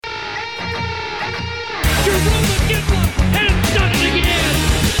Jarome Iginla has done it again.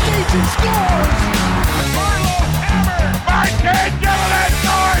 Stacey scores. Marlowe hammer. Marquez Gilliland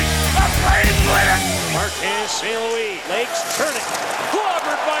scores. The Flames win it. Marquez St. Louis. Lakes turning.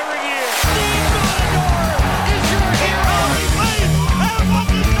 Clobbered by Regier. Steve Matador is your hero. Flames have won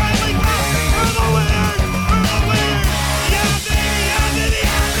the Stanley Cup for the win. For the win. Yeah, baby. Yeah, baby.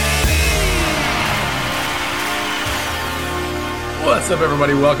 Yeah, baby. What's up,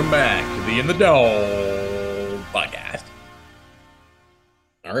 everybody? Welcome back to the In the Dome podcast.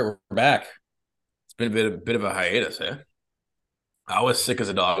 All right, we're back. It's been a bit of a hiatus, eh? I was sick as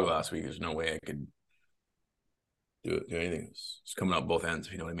a dog last week. There's no way I could do anything. It's coming out both ends,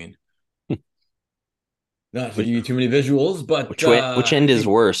 if you know what I mean. Not to give you too many visuals, but Which end is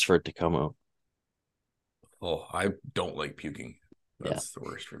worse for it to come out? Oh, I don't like puking. That's the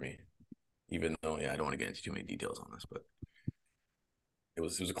worst for me. Even though, I don't want to get into too many details on this, but it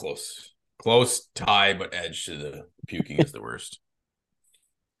was a close tie, but edge to the puking is the worst.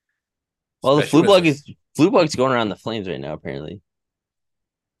 Well, the flu Especially bug's going around the Flames right now, apparently.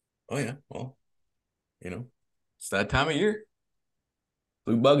 Oh yeah, well, it's that time of year.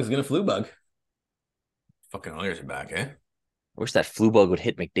 Flu bug is gonna flu bug. Fucking Oilers are back, eh? I wish that flu bug would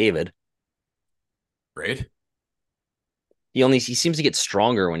hit McDavid. Right? He seems to get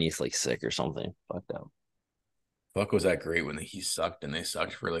stronger when he's like sick or something. Fucked up. Fuck, was that great when he sucked and they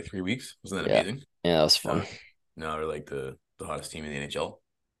sucked for like 3 weeks? Wasn't that amazing? Yeah, that was fun. Now they're like the hottest team in the NHL.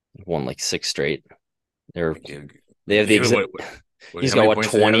 Won like 6 straight. They have David, the exact. He's how got many what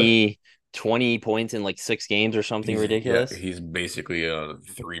points they have? 20 points in like 6 games or something ridiculous. Yeah, he's basically a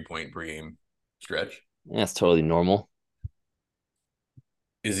 3-point per game stretch. That's totally normal.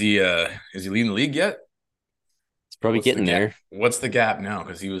 Is he leading the league yet? He's probably getting there. What's the gap now?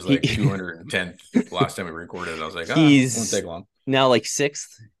 Because he was like 210th last time we recorded. And I was like, He's won't take long. Now like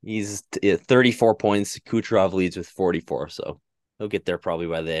 6th. He's 34 points. Kucherov leads with 44, so he'll get there probably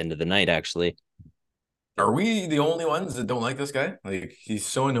by the end of the night, actually. Are we the only ones that don't like this guy? Like, he's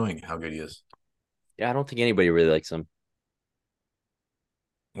so annoying how good he is. Yeah, I don't think anybody really likes him.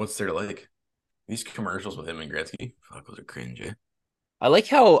 What's there to like? These commercials with him and Gretzky, fuck, those are cringe, eh? I like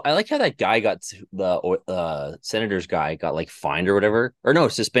how that guy got the Senators guy got like fined or whatever, or no,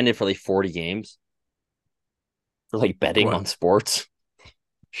 suspended for like 40 games for like betting on sports.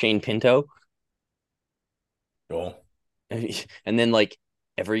 Shane Pinto. Oh. And then like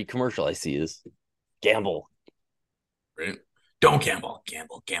every commercial I see is gamble. Right? Don't gamble,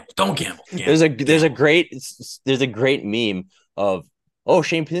 don't gamble. There's a great meme of, oh,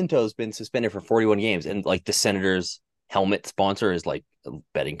 Shane Pinto's been suspended for 41 games, and like the Senators helmet sponsor is like a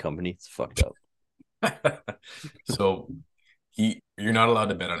betting company. It's fucked up. So you're not allowed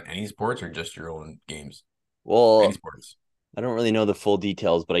to bet on any sports or just your own games? Well, any sports. I don't really know the full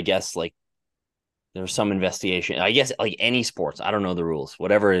details, but I guess like there's some investigation. I guess like any sports. I don't know the rules.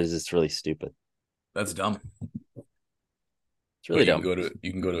 Whatever it is, it's really stupid. That's dumb. It's really dumb.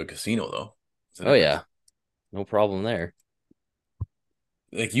 You can go to a casino though. Oh yeah, no problem there.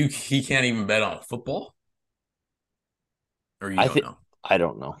 Like he can't even bet on football. Or you don't know? I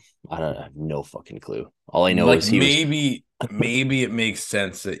don't know. I have no fucking clue. All I know like is maybe it makes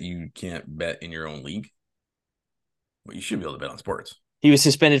sense that you can't bet in your own league, but you should be able to bet on sports. He was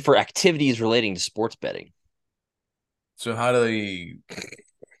suspended for activities relating to sports betting. So how do they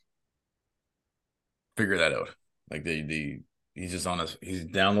figure that out? Like he's just he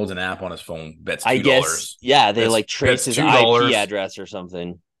downloads an app on his phone, bets $2. I guess, yeah, they like trace his IP address or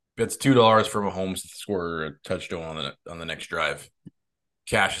something. Bets $2 for Mahomes to score a touchdown on the next drive.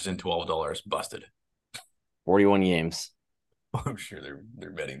 Cashes in $12, busted. 41 games. I'm sure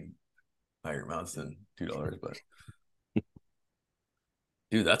they're betting higher amounts than $2, but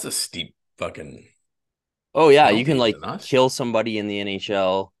dude, that's a steep fucking. Oh yeah, you can like kill somebody in the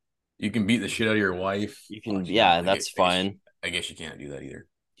NHL. You can beat the shit out of your wife. You can, that's fine. I guess you can't do that either.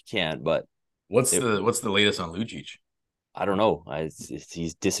 You can't, but what's the latest on Lucic? I don't know.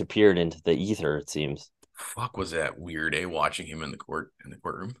 He's disappeared into the ether, it seems. Fuck, was that weird, eh? Watching him in the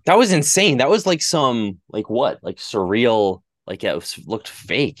courtroom. That was insane. That was like some surreal, like it looked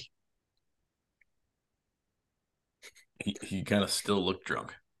fake. He kind of still looked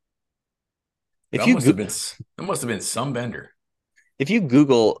drunk. That must have been some bender. If you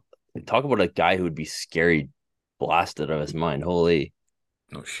Google, talk about a guy who would be scary, blasted out of his mind. Holy.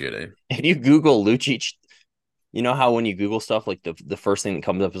 No shit, eh? If you Google Lucic, you know how when you Google stuff, like the first thing that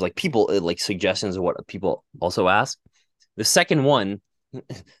comes up is like people, like suggestions of what people also ask. The second one,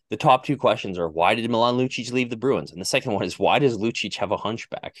 the top 2 questions are, why did Milan Lucic leave the Bruins? And the second one is, why does Lucic have a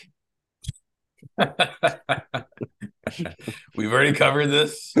hunchback? We've already covered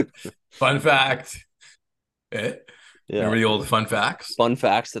this. Fun fact. Eh? Yeah. Remember the old fun facts? Fun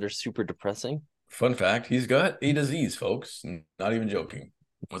facts that are super depressing. Fun fact, he's got a disease, folks. Not even joking.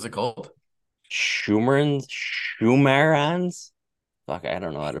 What's it called? Schumerans? Fuck, I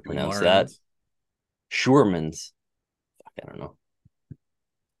don't know how to pronounce that. Schurmans. Fuck, I don't know.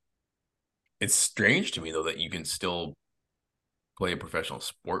 It's strange to me though that you can still play a professional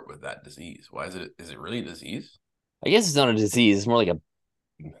sport with that disease. Why is it really a disease? I guess it's not a disease. It's more like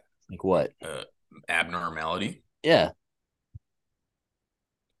what? Abnormality. Yeah.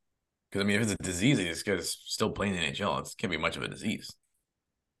 Because I mean, if it's a disease, this guy's still playing the NHL. It can't be much of a disease.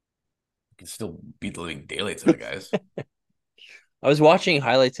 You can still beat the living daylights out of guys. I was watching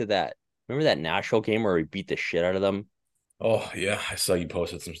highlights of that. Remember that Nashville game where we beat the shit out of them? Oh yeah, I saw you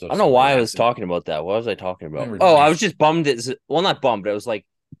posted some stuff. I don't know why I was talking about that. What was I talking about? I was just bummed. Well, not bummed, but I was like,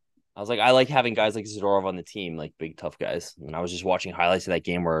 I like having guys like Zadorov on the team, like big tough guys. And I was just watching highlights of that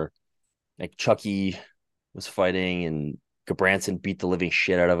game where like Chucky was fighting and Gabranson beat the living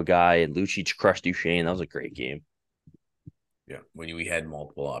shit out of a guy and Lucic crushed Duchesne. That was a great game. Yeah, when we had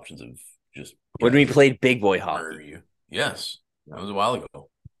multiple options of just when we played big boy hockey. Yes, that was a while ago.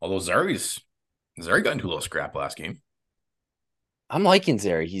 Although Zary got into a little scrap last game. I'm liking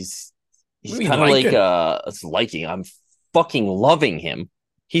Zary. He's kind of like liking. I'm fucking loving him.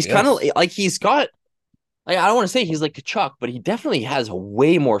 He's kind of like he's got. Like, I don't want to say he's like Kachuk, but he definitely has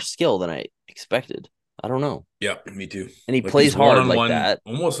way more skill than I expected. I don't know. Yeah, me too. And he plays hard like that.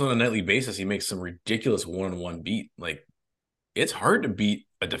 Almost on a nightly basis, he makes some ridiculous one-on-one beat. Like, it's hard to beat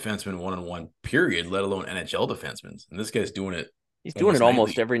a defenseman one-on-one, period, let alone NHL defensemen. And this guy's doing it. He's doing it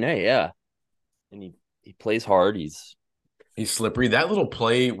almost every night, yeah. And he plays hard. He's slippery. That little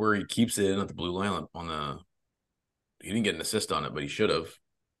play where he keeps it in at the blue line he didn't get an assist on it, but he should have.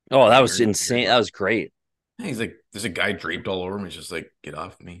 Oh, that was insane. That was great. He's like, there's a guy draped all over him. He's just like, get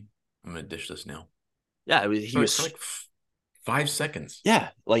off me. I'm going to dish this now. Yeah, he was like 5 seconds. Yeah,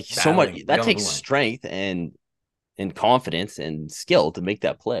 like so much. That takes strength and confidence and skill to make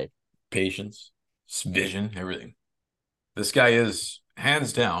that play. Patience, vision, everything. This guy is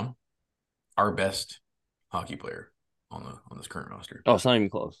hands down our best hockey player on this current roster. Oh, it's not even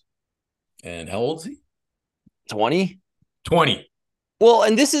close. And how old is he? 20? 20. Well,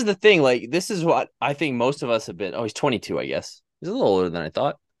 and this is the thing. Like, this is what I think most of us have been. Oh, he's 22, I guess. He's a little older than I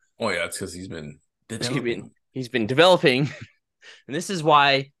thought. Oh, yeah, it's because he's been developing. He's been developing. And this is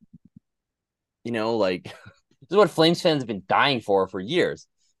why, like, this is what Flames fans have been dying for years.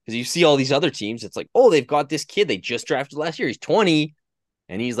 Because you see all these other teams, it's like, oh, they've got this kid they just drafted last year. He's 20,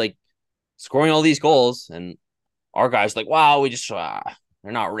 and he's, like, scoring all these goals. And our guy's like, wow, we just,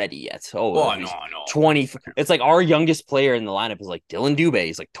 they're not ready yet. Oh, no. 20. It's like our youngest player in the lineup is, like, Dylan Dubé.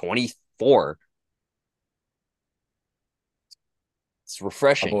 He's, like, 24. It's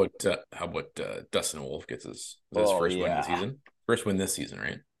refreshing. How about Dustin Wolf gets his first win this season? First win this season,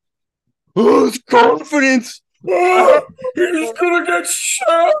 right? Oh, it's confidence. He's gonna get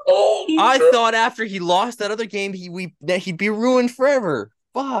shelled. I thought after he lost that other game, he'd be ruined forever.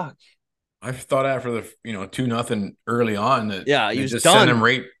 Fuck. I thought after the 2-0 early on that he was done.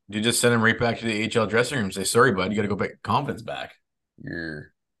 You just send him right back to the HL dressing room and say, sorry, bud, you got to go back, confidence back.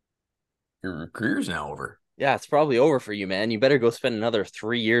 Your career's now over. Yeah, it's probably over for you, man. You better go spend another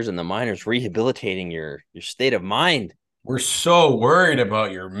 3 years in the minors rehabilitating your state of mind. We're so worried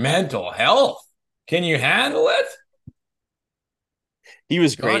about your mental health. Can you handle it? He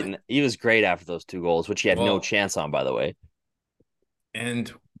was great. And he was great after those 2 goals, which he had no chance on, by the way.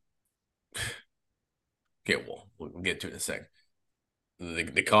 And okay, we'll get to it in a sec. The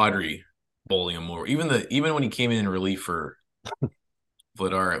Kadri bowling him over. Even when he came in relief for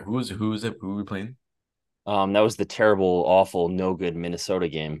Vladar, who was it? Who were we playing? That was the terrible, awful, no good Minnesota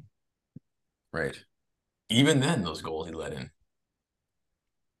game. Right. Even then, those goals he let in.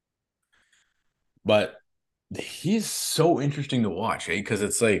 But he's so interesting to watch, eh? Because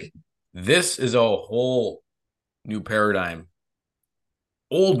it's like this is a whole new paradigm,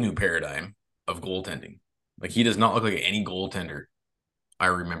 old new paradigm of goaltending. Like, he does not look like any goaltender I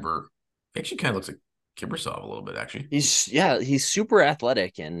remember. He actually kind of looks like Kiprusoff a little bit, actually. He's super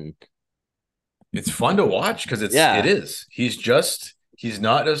athletic, and it's fun to watch because it is. He's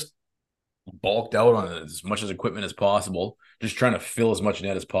not just bulked out on as much as equipment as possible, just trying to fill as much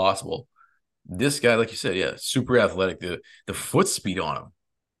net as possible. This guy, like you said, super athletic. The foot speed on him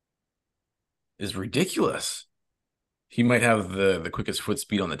is ridiculous. He might have the quickest foot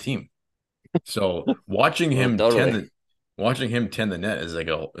speed on the team. So watching him tend the net is like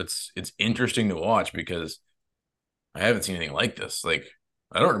it's interesting to watch because I haven't seen anything like this. Like,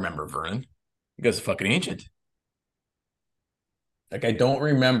 I don't remember Vernon. You guys are fucking ancient. Like, I don't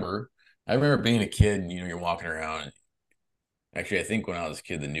remember I remember being a kid, and you're walking around. Actually, I think when I was a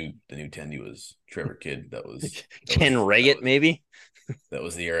kid, the new Tendy was Trevor Kidd. Ken Reggett, maybe. That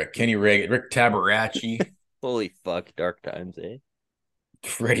was the era. Kenny Reggett, Rick Tabaracci, Holy fuck, dark times, eh?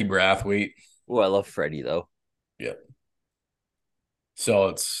 Freddie Brathwaite. Oh, I love Freddie though. Yep. So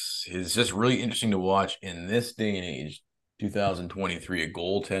it's just really interesting to watch in this day and age, 2023, a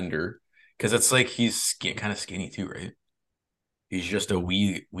goaltender, because it's like he's kind of skinny too, right? He's just a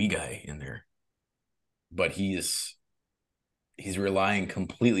wee guy in there, but he's relying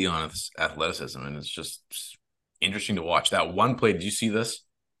completely on his athleticism, and it's just interesting to watch. That one play, did you see this?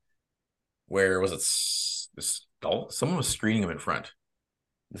 Where was it? This someone was screening him in front.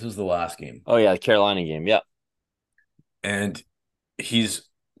 This was the last game. Oh yeah, the Carolina game. Yeah. And he's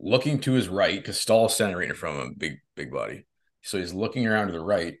looking to his right because Stahl's standing right in front of him, big body. So he's looking around to the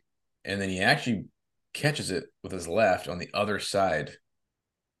right, and then he actually catches it with his left on the other side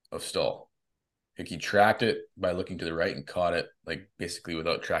of Stahl. Like he tracked it by looking to the right and caught it, like basically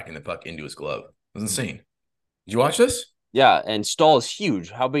without tracking the puck into his glove. It was insane. Did you watch this? Yeah, and Stahl is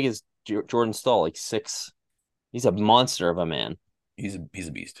huge. How big is Jordan Stahl? Like 6. He's a monster of a man. He's a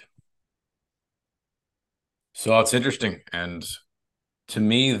beast. So it's interesting. And to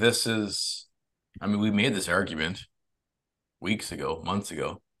me, this is, I mean, we made this argument weeks ago, months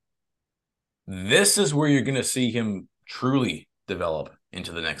ago. This is where you're going to see him truly develop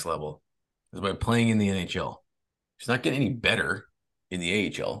into the next level, is by playing in the NHL. He's not getting any better in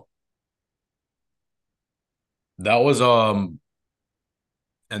the AHL. That was, and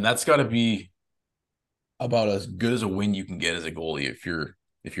that's got to be about as good as a win you can get as a goalie if you're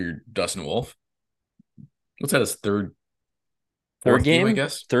Dustin Wolf. What's that, his fourth game, I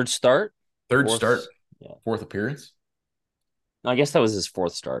guess? Third start? Fourth start. Yeah. Fourth appearance. No, I guess that was his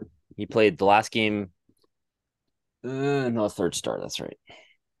fourth start. He played the last game. No, third start. That's right.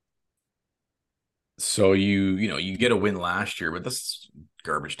 So you get a win last year, but that's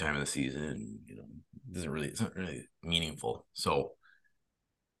garbage time of the season, and it's not really meaningful. So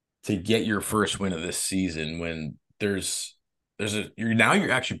to get your first win of this season when you're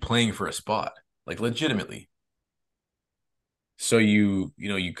actually playing for a spot, like legitimately. So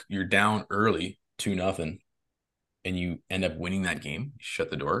you're down early 2-0, and you end up winning that game. You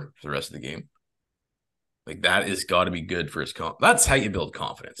shut the door for the rest of the game. Like that has got to be good for his That's how you build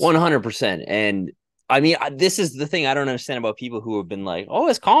confidence. 100%. And I mean, this is the thing I don't understand about people who have been like, oh,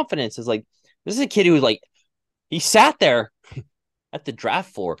 his confidence is like, this is a kid who like, he sat there at the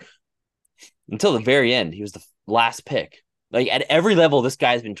draft floor until the very end. He was the last pick. Like at every level, this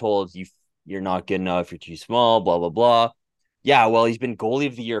guy's been told you're not good enough. You're too small, blah, blah, blah. Yeah. Well, he's been goalie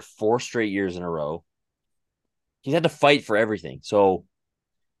of the year 4 straight years in a row. He's had to fight for everything. So,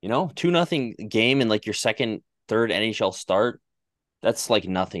 2-0 game in like your second, third NHL start. That's like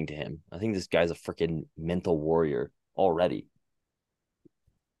nothing to him. I think this guy's a freaking mental warrior already.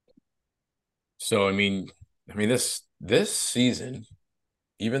 So, I mean, this season,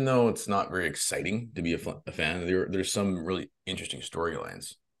 even though it's not very exciting to be a fan, there's some really interesting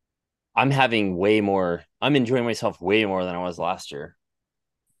storylines. I'm enjoying myself way more than I was last year.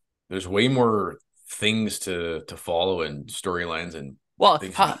 There's way more things to follow and storylines and how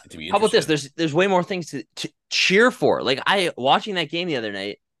about this? There's way more things to cheer for. Like watching that game the other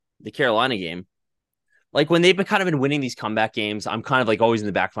night, the Carolina game, like when they've been winning these comeback games, I'm kind of like always in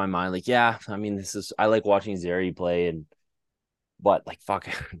the back of my mind, like, yeah, I mean, I like watching Zary play, but like, fuck,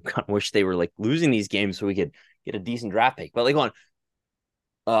 I kind of wish they were like losing these games so we could get a decent draft pick. But like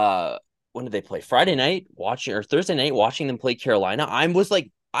when did they play? Friday night Thursday night watching them play Carolina. I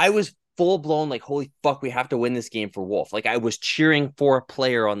was full blown like, holy fuck, we have to win this game for Wolf. Like I was cheering for a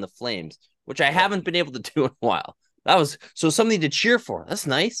player on the Flames, which I haven't been able to do in a while. That was something to cheer for. That's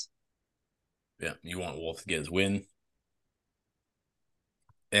nice. Yeah, you want Wolf to get his win.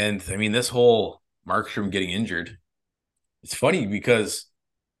 And I mean, this whole Markstrom getting injured, it's funny because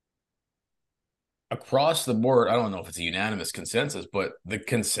across the board, I don't know if it's a unanimous consensus, but the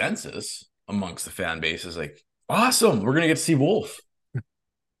consensus amongst the fan base is like, awesome, we're going to get to see Wolf.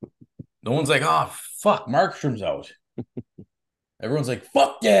 No one's like, oh, fuck, Markstrom's out. Everyone's like,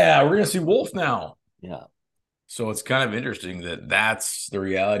 fuck yeah, we're going to see Wolf now. Yeah. So it's kind of interesting that that's the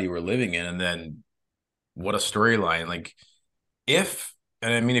reality we're living in. And then what a storyline. Like if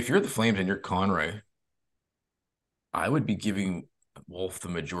you're the Flames and you're Conroy, I would be giving Wolf the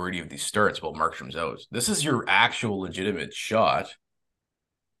majority of these starts while Markstrom's out. This is your actual legitimate shot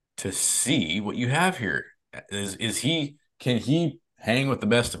to see what you have here. Can he hang with the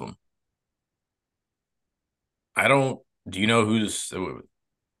best of them? Do you know who's,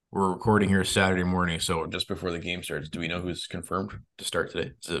 we're recording here Saturday morning, so just before the game starts, do we know who's confirmed to start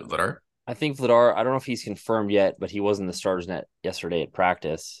today? Is it Vladar? I think Vladar, I don't know if he's confirmed yet, but he was in the starters net yesterday at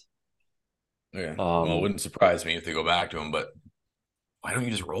practice. Yeah. Well, it wouldn't surprise me if they go back to him, but why don't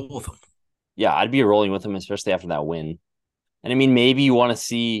you just roll with him? Yeah, I'd be rolling with him, especially after that win. And I mean, maybe you want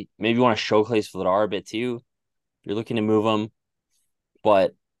to showcase Vladar a bit too. You're looking to move him,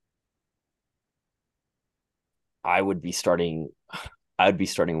 but I would be starting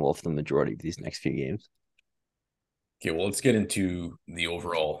Wolf the majority of these next few games. Okay, well, let's get into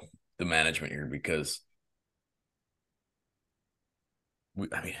the management here, because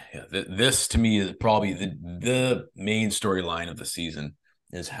this to me is probably the main storyline of the season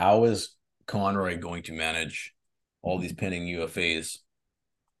is how is Conroy going to manage all these pending UFAs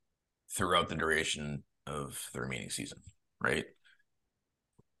throughout the duration of the remaining season, right?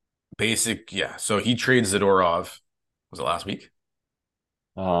 So he trades Zadorov. Was it last week?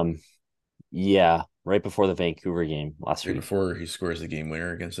 Yeah, right before the Vancouver game last week. Before he scores the game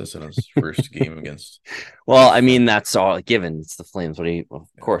winner against us in his first game against. Well, I mean, that's all given. It's the Flames. Of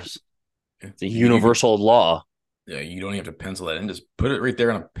course. It's a universal law. Yeah, you don't even have to pencil that in. Just put it right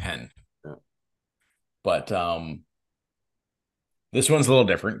there on a pen. Yeah. But this one's a little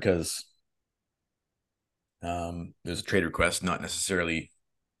different because there's a trade request, not necessarily,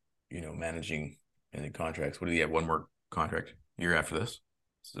 managing any contracts. What do you have? One more contract year after this?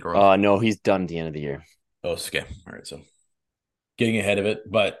 No, he's done at the end of the year. Oh, okay. All right. So getting ahead of it.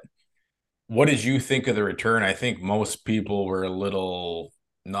 But what did you think of the return? I think most people were a little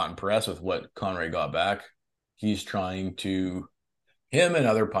not impressed with what Conroy got back. He's trying to, him and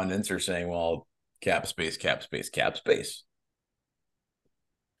other pundits are saying, well, cap space.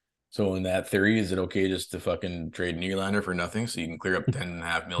 So in that theory, is it okay just to fucking trade Nylander for nothing so you can clear up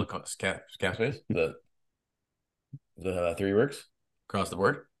 10.5 mil cap space? The theory works across the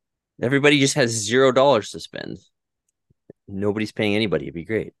board. Everybody just has $0 to spend. Nobody's paying anybody. It'd be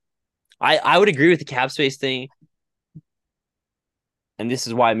great. I would agree with the cap space thing. And this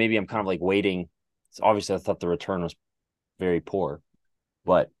is why maybe I'm kind of like waiting. It's obviously I thought the return was very poor,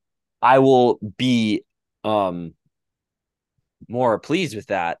 but I will be more pleased with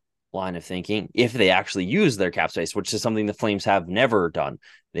that line of thinking if they actually use their cap space, which is something the Flames have never done.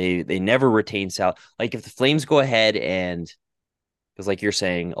 They never retain salary. Like if the Flames go ahead and, because like you're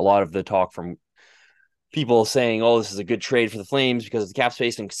saying, a lot of the talk from people saying, oh, this is a good trade for the Flames because of the cap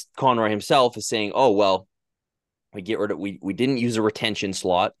space, and Conroy himself is saying, oh, well, we didn't use a retention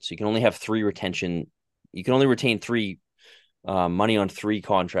slot, so you can only have you can only retain three money on 3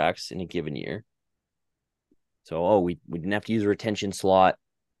 contracts in a given year. So, we didn't have to use a retention slot,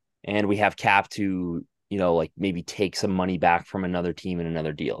 and we have cap to, like maybe take some money back from another team in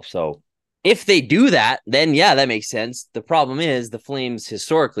another deal. So if they do that, then yeah, that makes sense. The problem is the Flames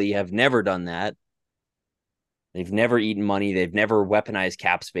historically have never done that. They've never eaten money. They've never weaponized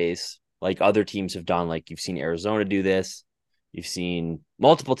cap space like other teams have done. Like you've seen Arizona do this. You've seen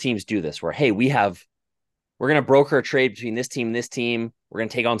multiple teams do this where, hey, we're going to broker a trade between this team and this team. We're going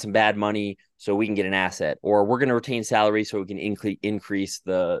to take on some bad money so we can get an asset, or we're going to retain salary so we can increase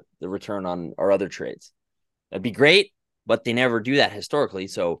the return on our other trades. That'd be great, but they never do that historically.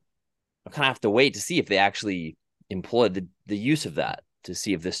 So I kind of have to wait to see if they actually employ the use of that, to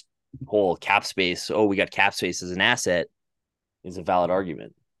see if this whole cap space, we got cap space as an asset, is a valid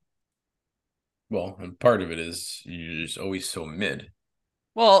argument. Well, and part of it is you're just always so mid.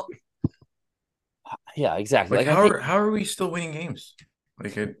 Well, yeah, exactly. Like how are we still winning games?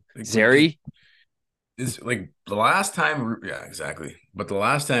 Zary is like the last time. Yeah, exactly. But the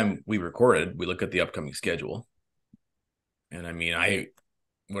last time we recorded, we look at the upcoming schedule, and I mean,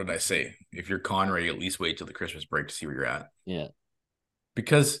 what did I say? If you're Conroy, you at least wait till the Christmas break to see where you're at. Yeah.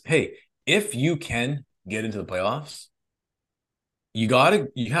 Because hey, if you can get into the playoffs, you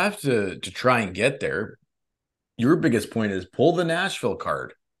have to try and get there. Your biggest point is pull the Nashville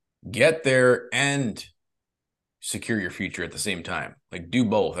card, get there and secure your future at the same time. Like do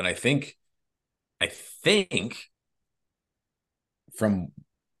both. And I think from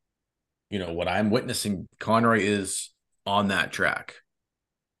what I'm witnessing, Conroy is on that track.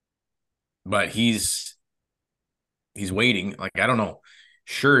 But he's waiting. Like, I don't know.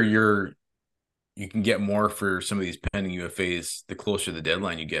 Sure, you can get more for some of these pending UFAs the closer to the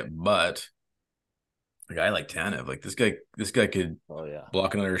deadline you get, but a guy like Tanev, like this guy could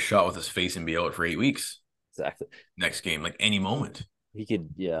block another shot with his face and be out for 8 weeks. Exactly. Next game, like any moment. He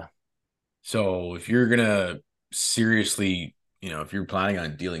could, yeah. So if you're gonna seriously, if you're planning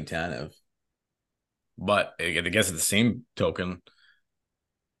on dealing Tanev, but I guess at the same token,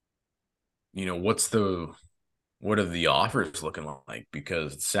 what are the offers looking like?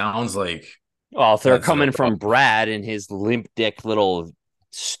 Because it sounds like, well, if they're coming from Brad and his limp dick little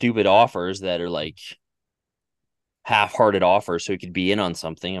stupid offers that are like half-hearted offers so he could be in on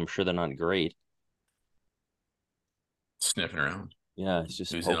something. I'm sure they're not great. Sniffing around. Yeah, he's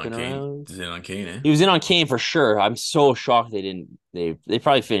just He was in on poking Kane. around. He's in on Kane, eh? He was in on Kane for sure. I'm so shocked they didn't. They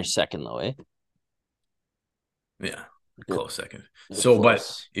probably finished second though, eh? Yeah, They're- close second. they're So,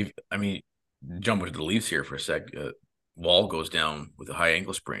 close. but jump into the Leafs here for a sec. Wall goes down with a high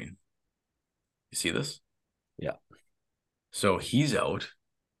ankle sprain. You see this? Yeah. So he's out.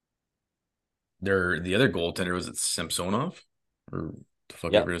 The other goaltender, was it Samsonov or the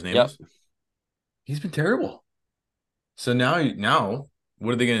fuck Yep, ever his name yep. is? He's been terrible. So now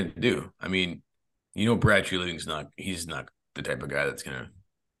what are they gonna do? I mean, Brad Treliving's he's not the type of guy that's gonna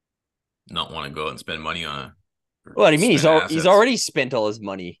not want to go out and spend money on a What do you mean? He's assets. already spent all his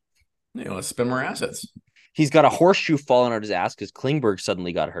money. Let's spend more assets. He's got a horseshoe falling out his ass because Klingberg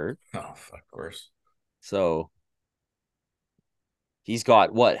suddenly got hurt. Oh, fuck, of course. So he's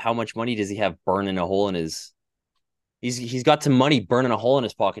got what? How much money does he have burning a hole in his? He's got some money burning a hole in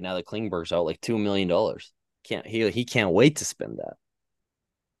his pocket now that Klingberg's out, like $2 million. He can't wait to spend that.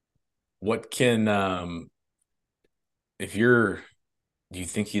 What can if you're do you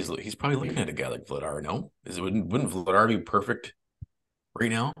think he's probably looking at a guy like Vladar? No, wouldn't Vladar be perfect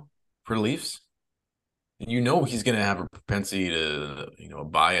right now for the Leafs? And he's going to have a propensity to a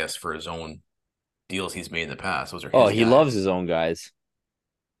bias for his own deals he's made in the past. Those are his He guys. loves his own guys.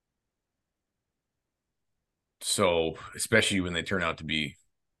 So especially when they turn out to be,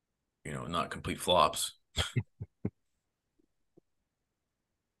 not complete flops.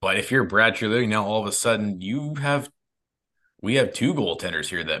 But if you're Brad Treliving, now all of a sudden we have two goaltenders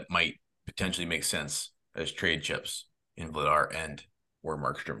here that might potentially make sense as trade chips in Vladar or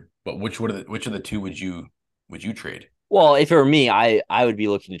Markstrom. But which of the two would you trade? Well, if it were me, I would be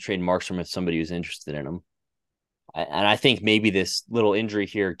looking to trade Markstrom if somebody was interested in him. And I think maybe this little injury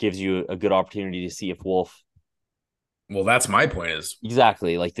here gives you a good opportunity to see if Wolf. Well, that's my point. Is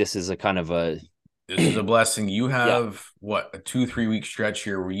exactly like this is a kind of a. This is a blessing. You have a 2-3 week stretch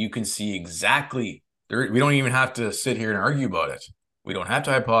here where you can see exactly. We don't even have to sit here and argue about it. We don't have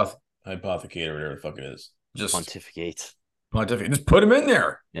to hypothecate or whatever the fuck it is. Just pontificate. Just put him in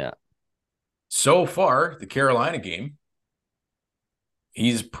there. Yeah. So far, the Carolina game,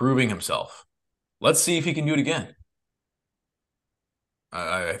 he's proving himself. Let's see if he can do it again.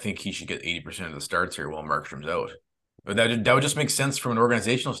 I think he should get 80% of the starts here while Markstrom's out. But that would just make sense from an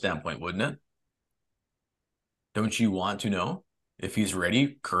organizational standpoint, wouldn't it? Don't you want to know if he's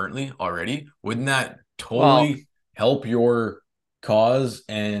ready currently already? Wouldn't that totally help your cause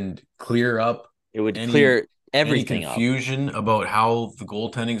and clear up? It would clear everything up. Confusion about how the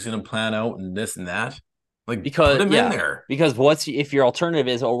goaltending is going to plan out and this and that. Because put him in there. Because if your alternative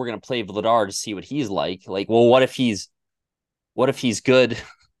is, we're going to play Vladar to see what he's like. Like, well, what if he's good?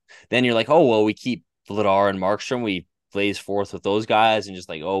 Then you're like, we keep Vladar and Markstrom. We plays fourth with those guys and just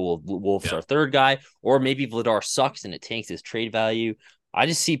like, Wolf's our third guy. Or maybe Vladar sucks and it tanks his trade value. I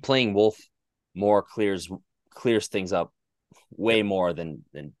just see playing Wolf more clears things up way more than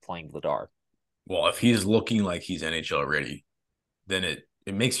playing Vladar. Well, if he's looking like he's NHL ready, then it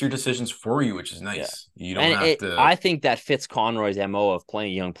makes your decisions for you, which is nice. Yeah. You don't have to. I think that fits Conroy's MO of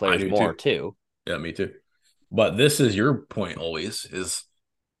playing young players more too. Yeah, me too. But this is your point always is,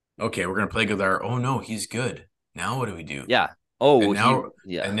 okay, we're going to play Vladar. Oh, no, he's good. Now what do we do? Yeah.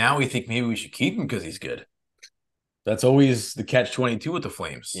 And now we think maybe we should keep him because he's good. That's always the catch-22 with the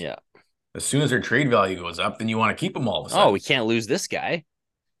Flames. Yeah. As soon as their trade value goes up, then you want to keep him all of a sudden. We can't lose this guy.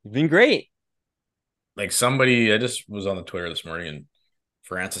 He's been great. Like somebody, I just was on the Twitter this morning and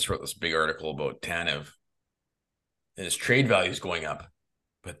Francis wrote this big article about Tanev and his trade value is going up.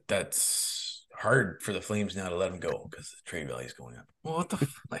 But that's hard for the Flames now to let him go because the trade value is going up. Well, what the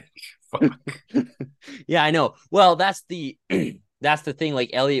fuck? Yeah, I know. Well, that's the thing. Like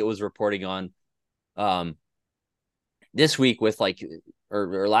Elliot was reporting on, this week with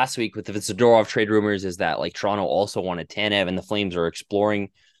or last week with the Zadorov trade rumors is that like Toronto also wanted Tanev and the Flames are exploring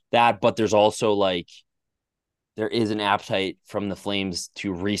that, but there's also there is an appetite from the Flames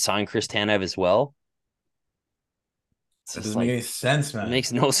to re-sign Chris Tanev as well. That doesn't make any sense, man. It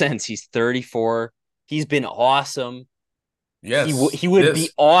makes no sense. He's 34. He's been awesome. Yes. He would be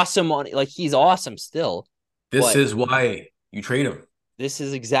awesome he's awesome still. This is why you trade him. This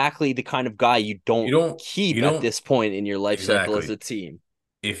is exactly the kind of guy you don't keep at this point in your life cycle as a team.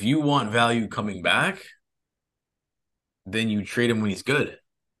 If you want value coming back, then you trade him when he's good.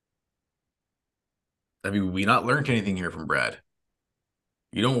 I mean, we not learned anything here from Brad.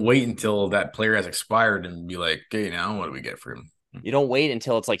 You don't wait until that player has expired and be like, okay, now what do we get for him? You don't wait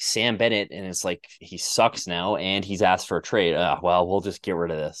until it's like Sam Bennett and it's like he sucks now and he's asked for a trade. Well, we'll just get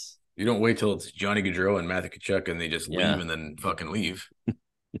rid of this. You don't wait till it's Johnny Gaudreau and Matthew Tkachuk and they just Yeah. leave and then fucking leave.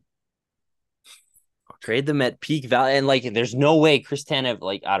 Trade them at peak value. And like, there's no way Chris Tanev,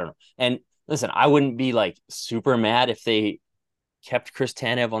 like, I don't know. And listen, I wouldn't be like super mad if they kept Chris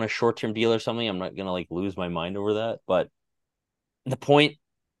Tanev on a short-term deal or something. I'm not going to like lose my mind over that. But the point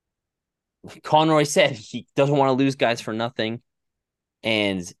Conroy said, he doesn't want to lose guys for nothing.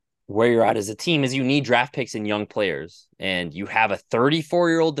 And where you're at as a team is you need draft picks and young players. And you have a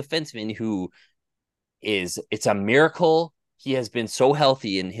 34-year-old defenseman who it's a miracle he has been so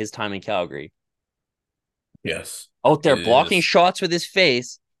healthy in his time in Calgary. Yes. Out there It blocking is. shots with his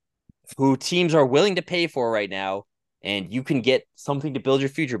face, who teams are willing to pay for right now, and you can get something to build your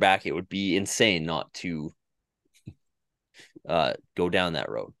future back. It would be insane not to go down that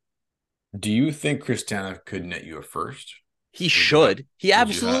road. Do you think Chris Tanev could net you a first? He should. He you have-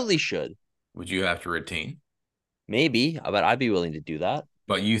 absolutely should. Would you have to retain? Maybe, but I'd be willing to do that.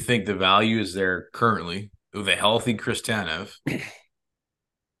 But you think the value is there currently with a healthy Chris Tanev?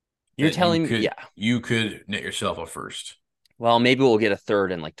 You're that telling me, yeah. You could net yourself a first. Well, maybe we'll get a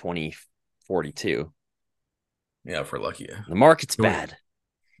third in like 2042. Yeah, if we're lucky. Yeah. The market's Don't- bad.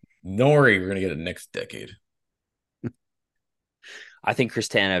 Don't worry, we're gonna get it next decade. I think Chris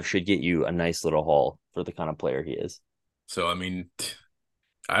Tanev should get you a nice little haul for the kind of player he is. So I mean,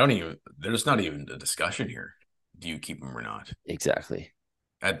 there's not even a discussion here. Do you keep him or not? Exactly.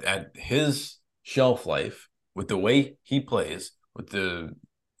 At his shelf life, with the way he plays, with the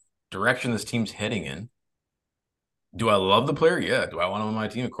direction this team's heading in, do I love the player? Yeah. Do I want him on my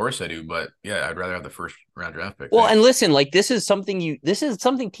team? Of course I do. But yeah, I'd rather have the first round draft pick. Well, and listen, like this is something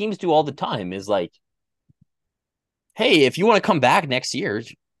teams do all the time is like, hey, if you want to come back next year,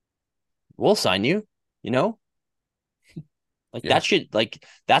 we'll sign you, you know? Like Yeah. that should like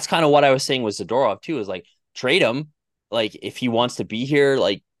that's kind of what I was saying with Zadorov too, is like trade him. Like if he wants to be here,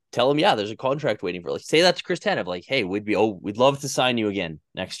 like tell him, yeah, there's a contract waiting for like say that to Chris Tanev, like, hey, we'd love to sign you again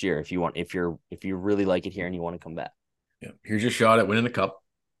next year if you really like it here and you want to come back. yeah, here's your shot at winning the cup.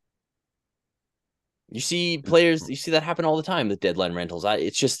 You see players, you see that happen all the time with deadline rentals.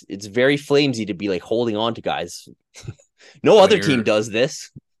 It's very flamesy to be like holding on to guys. No When other you're- team does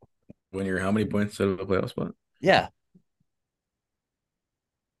this. When you're how many points out of a playoff spot? Yeah.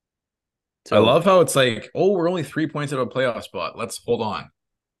 I love how it's like, oh, we're only 3 points out of a playoff spot. Let's hold on.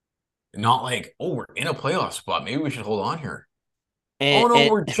 Not like, oh, we're in a playoff spot. Maybe we should hold on here. and, oh no,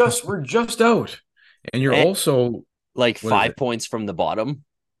 and, we're just out. And you're And- also like what is 5 it? points from the bottom.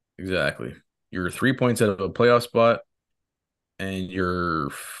 exactly. You're 3 points out of a playoff spot, and you're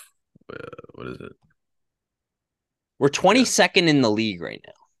what is it? We're 22nd in the league right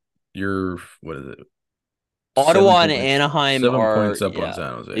now. You're what is it? Ottawa 7 and points- Anaheim 7 are points up yeah, on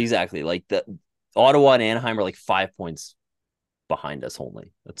San Jose. exactly. Like the Ottawa and Anaheim are like 5 points behind us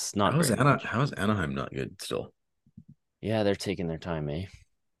only. That's not How's very much. Anaheim not good still? Yeah, they're taking their time, eh?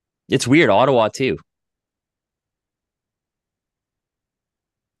 It's weird. Ottawa too.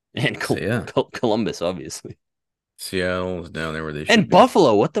 And Yeah. Columbus, obviously. Seattle's down there where they should And be.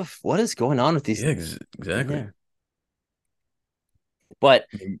 Buffalo. What is going on with these? Yeah, exactly. Yeah. But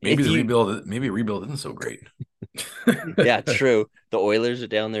Maybe if the you- rebuild isn't so great. yeah, true. The Oilers are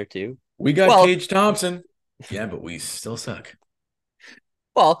down there too. We got Well- Tage Thompson. Yeah, but we still suck.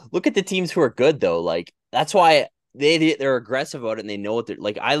 Well, look at the teams who are good though. Like that's why they're aggressive about it and they know what they're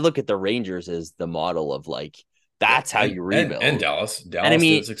like. I look at the Rangers as the model of like that's how you rebuild. And Dallas. Dallas And I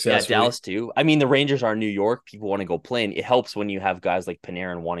mean, did successfully. Dallas too. I mean, the Rangers are New York. People want to go play, and it helps when you have guys like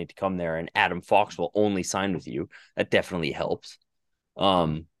Panarin wanting to come there, and Adam Fox will only sign with you. That definitely helps.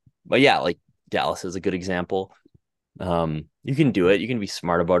 But yeah, like Dallas is a good example. You can do it. You can be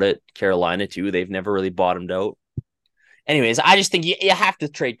smart about it. Carolina too. They've never really bottomed out. Anyways, I just think you have to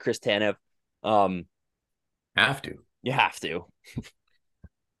trade Chris Tanev. Have to. You have to.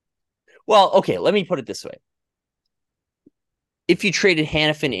 Well, okay, let me put it this way. If you traded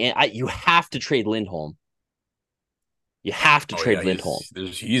Hanifin, you have to trade Lindholm. You have to trade Lindholm.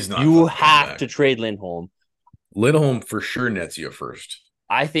 He's not. You fucking have back. to trade Lindholm. Lindholm for sure nets you first.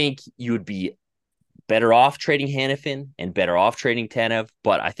 I think you would be better off trading Hanifin and better off trading Tanev,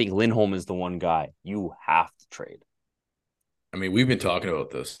 but I think Lindholm is the one guy you have to trade. I mean, we've been talking about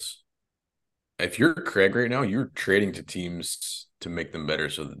this. If you're Craig right now, you're trading to teams to make them better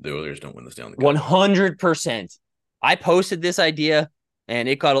so that the Oilers don't win the Stanley Cup. 100%. I posted this idea and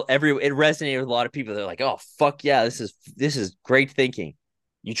it resonated with a lot of people. They're like, "Oh, fuck yeah, this is great thinking."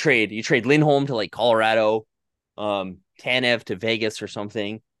 You trade Lindholm to like Colorado, Tanev to Vegas or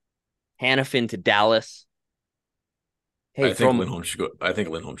something, Hanifin to Dallas. Hey, I think Lindholm should go. I think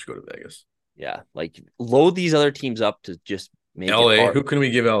Lindholm should go to Vegas. yeah, like load these other teams up to just make it LA. hard. Who can we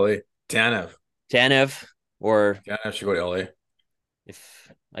give LA? Tanev. Tanev, or Tanev should go to LA.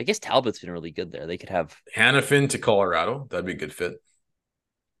 if I guess Talbot's been really good there. They could have Hannafin to Colorado. That'd be a good fit.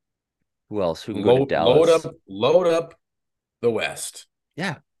 who else? Who can go to Load Dallas? load up the West.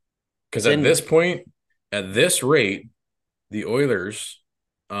 Yeah, Because at this point, at this rate, the Oilers,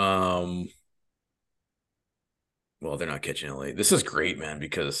 well, they're not catching LA. This is great, man,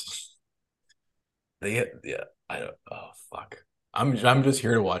 because I don't. Oh fuck. I'm just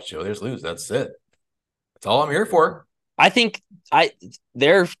here to watch the Oilers lose. That's it. That's all I'm here for. I think I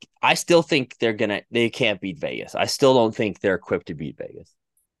still think they can't beat Vegas. I still don't think they're equipped to beat Vegas.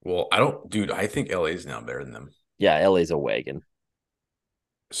 Well, I don't, dude. I think LA is now better than them. Yeah, LA's a wagon.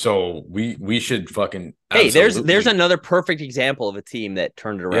 So we should fucking Hey, there's another perfect example of a team that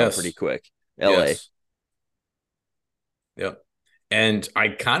turned it around pretty quick. LA. Yes. Yep. And I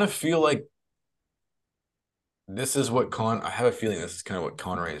kind of feel like this is what I have a feeling this is kind of what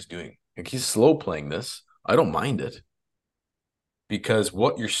Conrad is doing. Like he's slow playing this. I don't mind it. Because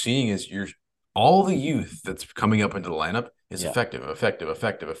what you're seeing is all the youth that's coming up into the lineup is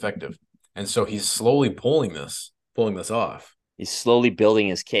effective. And so he's slowly pulling this off. He's slowly building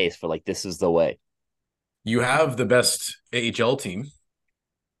his case for like, this is the way. You have the best AHL team.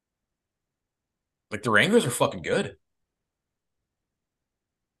 Like the Wranglers are fucking good.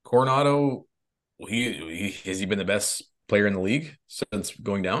 Coronado, has he been the best player in the league since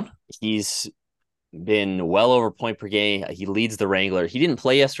going down? He's been well over point per game. He leads the Wrangler. He didn't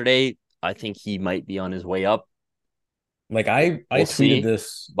play yesterday. I think he might be on his way up. Like I tweeted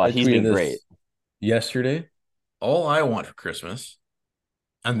this, but he's been great yesterday. All I want for Christmas,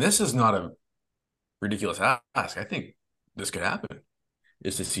 and this is not a ridiculous ask, I think this could happen,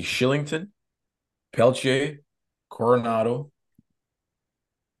 is to see Shillington, Peltier, Coronado,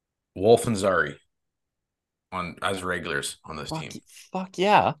 Wolf, and Zari as regulars on this team. Fuck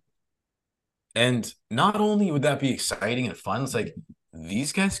yeah. And not only would that be exciting and fun, it's like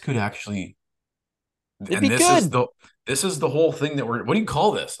these guys could actually. It'd be good. This is the whole thing that what do you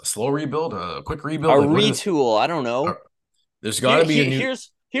call this? A slow rebuild, a quick rebuild, a retool. I don't know. There's got to be a new.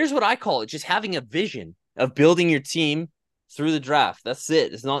 Here's what I call it: just having a vision of building your team through the draft. That's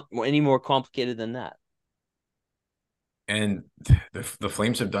it. It's not any more complicated than that. And the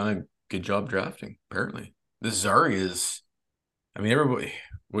Flames have done a good job drafting. Apparently, this Zari is. I mean, everybody.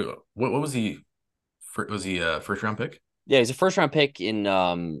 What was he? Was he a first round pick? Yeah, he's a first round pick in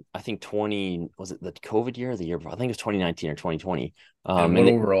I think was it the COVID year or the year before? I think it was 2019 or 2020. And what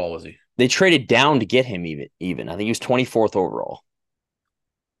overall was he? They traded down to get him even. I think he was 24th overall.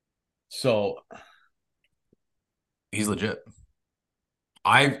 So he's legit.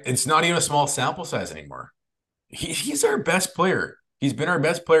 It's not even a small sample size anymore. He's our best player. He's been our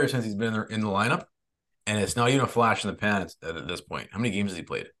best player since he's been in the lineup. And it's not even a flash in the pan at this point. How many games has he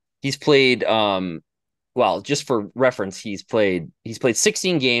played? He's played well, just for reference, he's played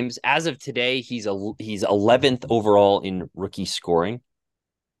 16 games. As of today, he's 11th overall in rookie scoring.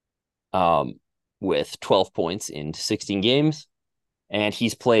 With 12 points in 16 games, and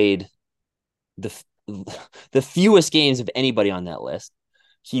he's played the fewest games of anybody on that list.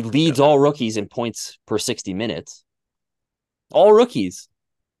 He leads all rookies in points per 60 minutes. All rookies.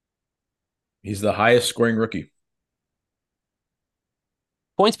 He's the highest scoring rookie.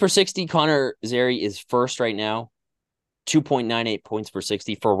 Points per 60, Connor Zary is first right now. 2.98 points per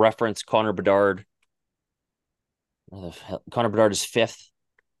 60. For reference, Connor Bedard is fifth.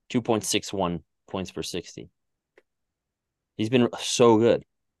 2.61 points per 60. He's been so good.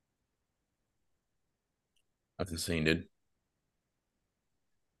 That's insane, dude.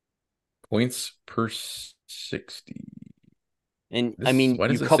 Points per 60. And I mean, why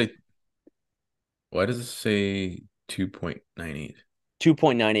does it say 2.98?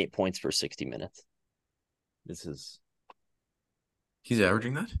 2.98 points per 60 minutes. He's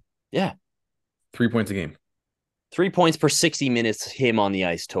averaging that? Yeah. 3 points a game. 3 points per 60 minutes, him on the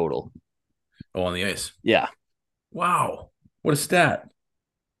ice total. Oh, on the ice? Yeah. Wow. What a stat.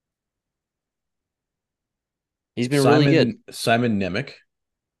 He's been really good. Simon Nemec.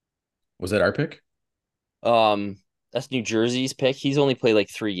 Was that our pick? That's New Jersey's pick. He's only played like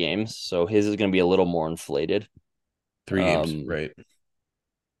 3 games, so his is going to be a little more inflated. 3 games, right.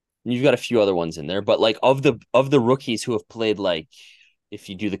 You've got a few other ones in there, but like of the rookies who have played, like if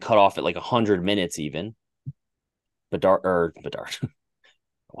you do the cutoff at like 100 minutes even, Bedard.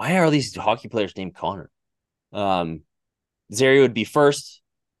 Why are all these hockey players named Connor? Zary would be first.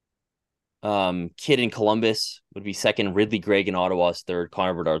 Kidd in Columbus would be second. Ridley Gregg in Ottawa's third.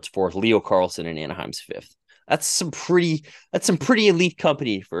 Connor Bedard's fourth. Leo Carlson in Anaheim's fifth. That's some pretty elite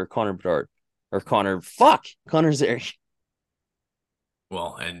company for Connor Bedard or Connor Zary.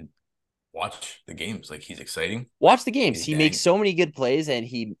 Well, and watch the games. Like, he's exciting. Watch the games. He makes so many good plays, and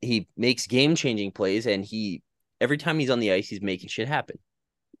he makes game-changing plays, and every time he's on the ice, he's making shit happen.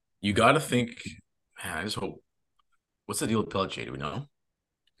 You got to think, man, I just hope. What's the deal with Pelletier? Do we know?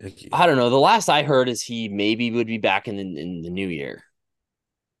 I don't know. The last I heard is he maybe would be back in the new year.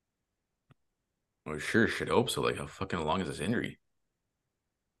 Well, sure should hope so. Like, how fucking long is this injury?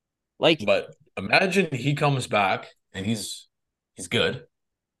 Like, but imagine he comes back and he's good.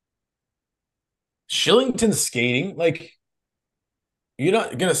 Shillington's skating. Like, you're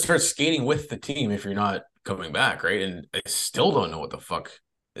not gonna start skating with the team if you're not coming back, right? And I still don't know what the fuck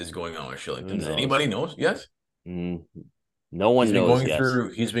is going on with Shillington. Does anybody know yet? No one knows yet.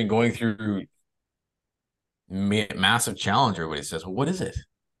 He's been going through massive challenge. Everybody says, well, what is it?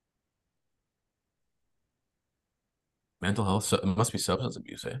 Mental health? It must be substance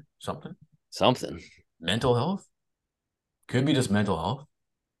abuse, eh? Something. Mental health? Could be just mental health.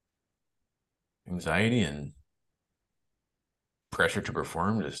 Anxiety and pressure to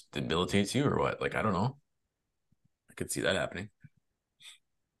perform just debilitates you or what? Like, I don't know. I could see that happening.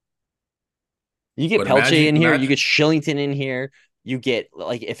 You get Pelletier in here. You get Shillington in here. You get,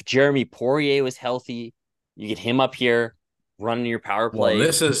 like, if Jeremy Poirier was healthy, you get him up here running your power play. Well,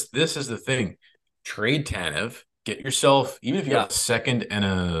 this is the thing. Trade Tanev. Get yourself, even if you got a second and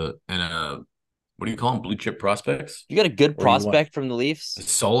a what do you call them? Blue chip prospects. You got a good prospect from the Leafs. A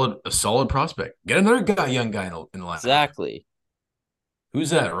solid prospect. Get another young guy in the line. Exactly. Who's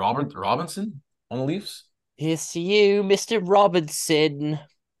that? Robert Robinson on the Leafs? It's you, Mr. Robinson.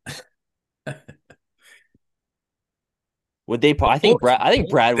 Would they? I think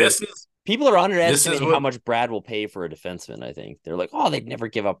Brad would. People are underestimating how much Brad will pay for a defenseman. I think they're like, oh, they'd never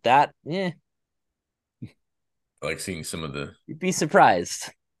give up that. I like seeing some of the. You'd be surprised.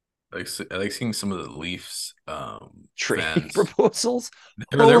 I like seeing some of the Leafs trade proposals.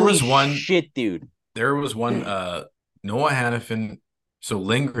 There was one shit, dude. There was one Noah Hannafin. So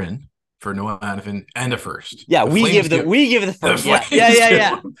Lindgren for Noah Hannafin and a first. Yeah, we give the first.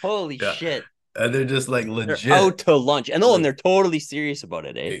 Yeah. Holy shit. And they're just like legit. They're out to lunch, and they're totally serious about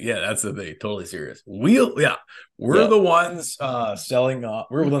it, eh? Yeah, that's the thing. Totally serious. We're the ones selling.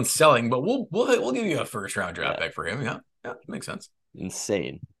 We're the ones selling, but we'll give you a first round draft pick for him. Yeah, makes sense.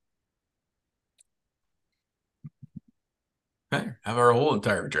 Insane. Hey, have our whole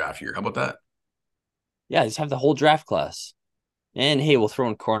entire draft year. How about that? Yeah, just have the whole draft class, and hey, we'll throw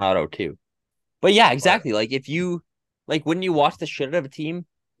in Coronado too. But yeah, exactly. Like if you wouldn't you watch the shit out of a team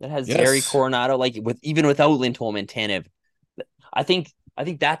that has Zary Coronado, like even without Lindholm and Tanev? I think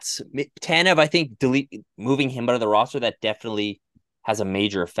that's Tanev. I think moving him out of the roster, that definitely has a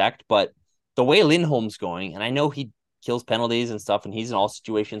major effect. But the way Lindholm's going, and I know he kills penalties and stuff, and he's an all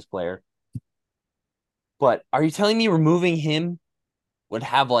situations player. But are you telling me removing him would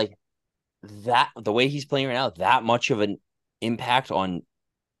have like that, the way he's playing right now, that much of an impact on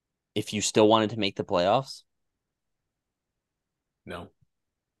if you still wanted to make the playoffs? No.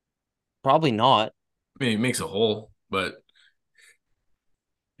 Probably not. I mean, he makes a hole, but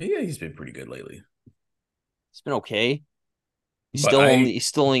yeah, he's been pretty good lately. It's been okay. He's still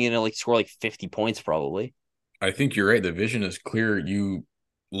only gonna score like 50 points probably. I think you're right. The vision is clear. You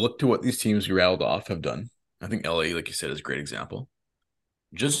look to what these teams you rattled off have done. I think LA, like you said, is a great example.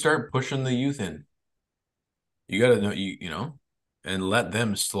 Just start pushing the youth in. You got to know, you know, and let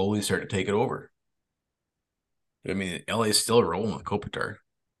them slowly start to take it over. I mean, LA is still rolling with Kopitar.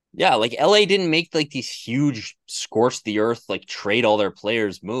 Yeah, like LA didn't make like these huge scorch the earth, like trade all their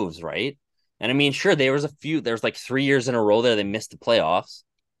players moves, right? And I mean, sure, there's like 3 years in a row there they missed the playoffs,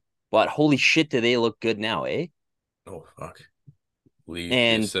 but holy shit, do they look good now, eh? Oh, fuck.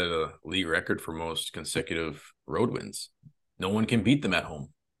 League set a league record for most consecutive road wins. No one can beat them at home.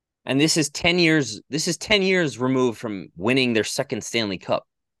 And this is 10 years. This is 10 years removed from winning their second Stanley Cup.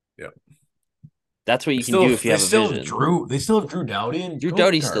 Yep. That's what you can do if you have a vision. They still have Drew Doughty and Drew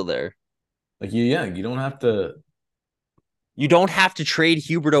Doughty's still there. Like, yeah, you don't have to. You don't have to trade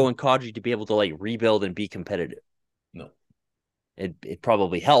Huberdeau and Kadri to be able to like rebuild and be competitive. No. It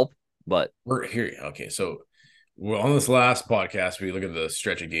probably help, but we're here. Okay, so on this last podcast, we look at the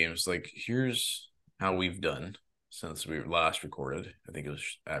stretch of games. Like, here's how we've done since we last recorded. I think it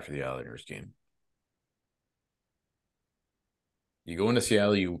was after the Islanders game. You go into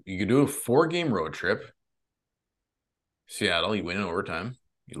Seattle, you can do a 4-game road trip. Seattle, you win in overtime.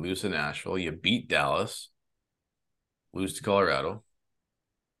 You lose to Nashville. You beat Dallas. Lose to Colorado.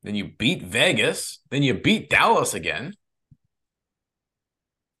 Then you beat Vegas. Then you beat Dallas again.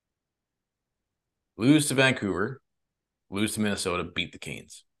 lose to Vancouver, lose to Minnesota, beat the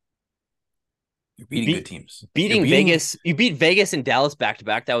Canes. You're beating good teams. Beating Vegas. You beat Vegas and Dallas back to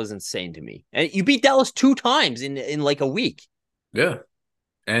back. That was insane to me. And you beat Dallas 2 times in like a week. Yeah.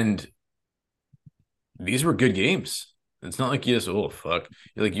 And these were good games. It's not like you just, oh, fuck.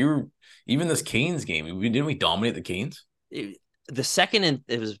 Like even this Canes game, didn't we dominate the Canes? The second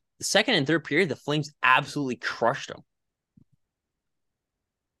and third period, the Flames absolutely crushed them.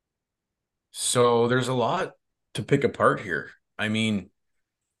 So there's a lot to pick apart here. I mean,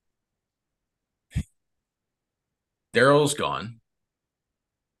 Daryl's gone.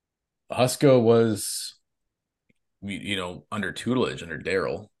 Huska was, under tutelage under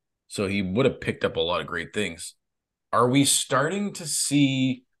Daryl. So he would have picked up a lot of great things. Are we starting to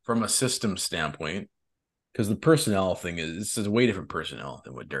see from a system standpoint, because the personnel thing this is a way different personnel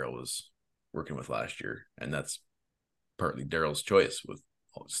than what Daryl was working with last year. And that's partly Daryl's choice with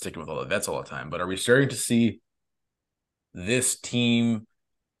sticking with all the vets all the time. But are we starting to see this team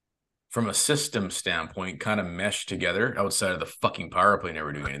from a system standpoint kind of mesh together outside of the fucking power play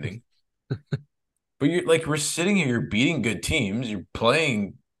never doing anything? But we're sitting here, you're beating good teams, you're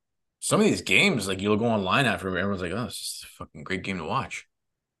playing some of these games, like you'll go online after everyone's like, oh, it's just a fucking great game to watch.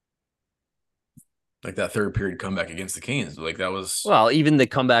 Like that third period comeback against the Canes. Like that was even the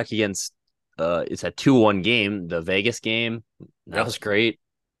comeback against it's a 2-1 game, the Vegas game. That was great.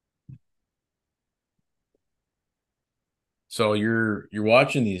 So you're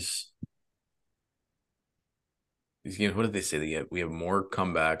watching these games. What did they say? We have more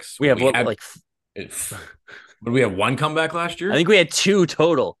comebacks. But we have one comeback last year? I think we had 2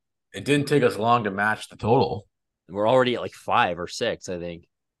 total. It didn't take us long to match the total. We're already at like 5 or 6, I think.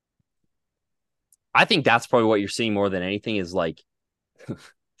 I think that's probably what you're seeing more than anything is like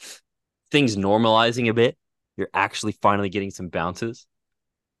things normalizing a bit. You're actually finally getting some bounces.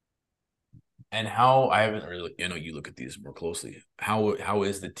 And how I haven't really, you look at these more closely. How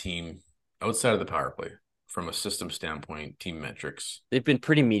is the team outside of the power play from a system standpoint, team metrics? They've been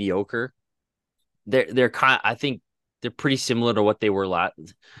pretty mediocre. They're I think they're pretty similar to what they were last.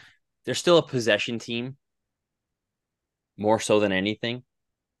 They're still a possession team, more so than anything.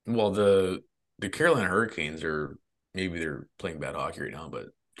 Well, the Carolina Hurricanes they're playing bad hockey right now, but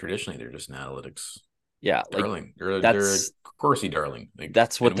traditionally they're just an analytics. Yeah, darling. They're a Corsi darling.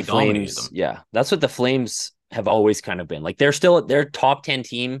 That's what the Flames. Yeah, that's what the Flames have always kind of been. Like they're top 10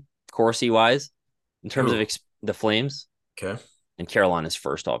 team Corsi wise in terms of the Flames. Okay, and Carolina's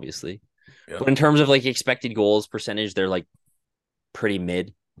first, obviously. Yeah. But in terms of like expected goals percentage, they're like pretty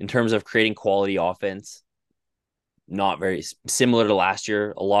mid. In terms of creating quality offense, not very similar to last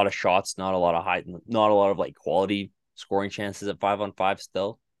year. A lot of shots, not a lot of like quality scoring chances at 5-on-5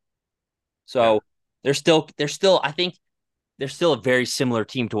 still. So. Yeah. They're still, I think they're still a very similar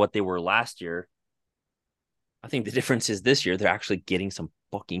team to what they were last year. I think the difference is this year, they're actually getting some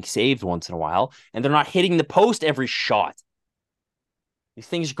fucking saves once in a while, and they're not hitting the post every shot. These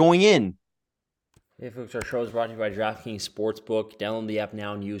things are going in. Hey folks, our show is brought to you by DraftKings Sportsbook. Download the app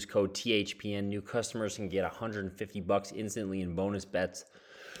now and use code THPN. New customers can get $150 instantly in bonus bets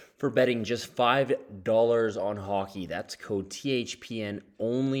for betting just $5 on hockey. That's code THPN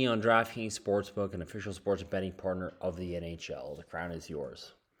only on DraftKings Sportsbook, an official sports betting partner of the NHL. The crown is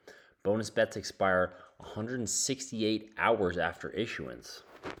yours. Bonus bets expire 168 hours after issuance.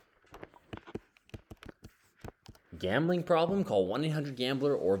 Gambling problem? Call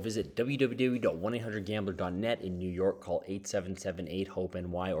 1-800-GAMBLER or visit www.1800gambler.net. In New York, call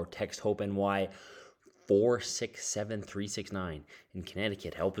 877-8-HOPE-NY or text HOPE-NY 467-369. In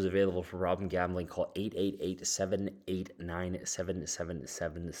Connecticut, help is available for problem gambling. Call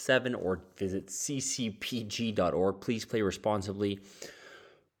 888-789-7777 or visit ccpg.org. Please play responsibly.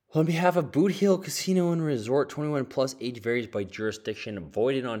 On behalf of Boot Hill Casino and Resort, 21 plus, age varies by jurisdiction,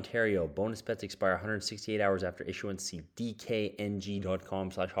 void in Ontario. Bonus bets expire 168 hours after issuance. See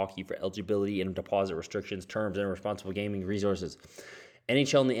dkng.com/hockey for eligibility and deposit restrictions, terms, and responsible gaming resources.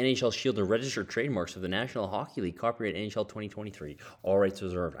 NHL and the NHL Shield are registered trademarks of the National Hockey League. Copyright NHL 2023. All rights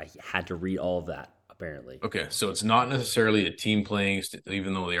reserved. I had to read all of that, apparently. Okay, so it's not necessarily a team playing,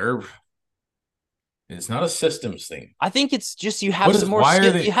 even though they are. It's not a systems thing. I think it's just you have some more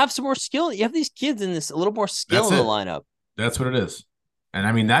skill. You have some more skill. You have these kids in this, a little more skill in the lineup. That's what it is. And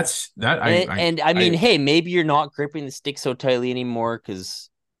I mean, that's that. Hey, maybe you're not gripping the stick so tightly anymore because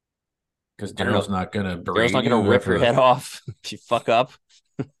Daryl's not gonna rip your head off if you fuck up.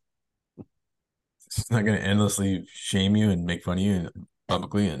 He's not gonna endlessly shame you and make fun of you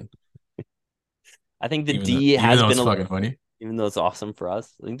publicly. And I think the D has been fucking funny. Even though it's awesome for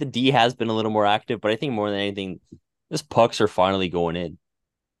us, I think the D has been a little more active, but I think more than anything, these pucks are finally going in.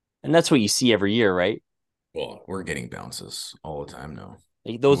 And that's what you see every year, right? Well, we're getting bounces all the time now.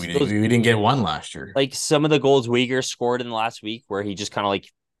 Like We didn't get one last year. like some of the goals Uyghur scored in the last week where he just kind of like,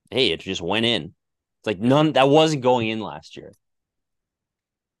 hey, it just went in. It's like none that wasn't going in last year.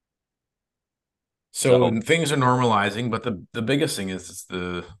 So things are normalizing, but the biggest thing is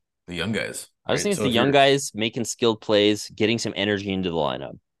the young guys. I just think it's So the if young you're- guys making skilled plays, getting some energy into the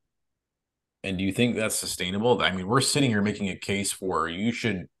lineup. And do you think that's sustainable? I mean, we're sitting here making a case for you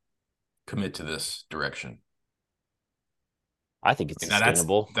should commit to this direction. I think it's Now,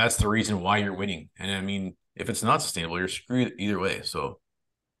 sustainable. that's the reason why you're winning. And I mean, if it's not sustainable, you're screwed either way. So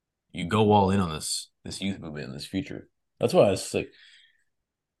you go all in on this youth movement in this future. That's why I was like,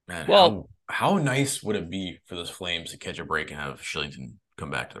 man, Well- how nice would it be for those Flames to catch a break and have Shillington come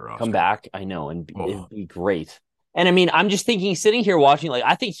back to the roster? Come back, I know, and Oh. it'd be great. And I mean, I'm just thinking, sitting here watching, like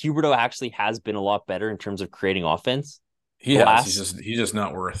I think Huberdeau actually has been a lot better in terms of creating offense. He has. Last- He's just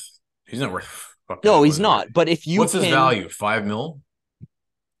not worth. He's not worth. Fucking No, what he's is it? not. But if you What's his value? $5 million?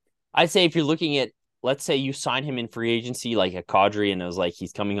 I'd say if you're looking at, let's say you sign him in free agency like a Kadri, and it was like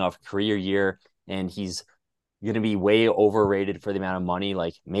he's coming off a career year and he's going to be way overrated for the amount of money.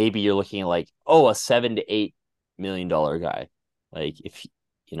 Like maybe you're looking at like, oh, a $7 to $8 million guy. Like if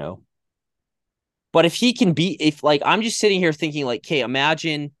you know, but if he can be, if like I'm just sitting here thinking like, okay,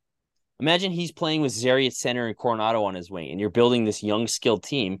 imagine he's playing with Zeri at center and Coronado on his wing, and you're building this young skilled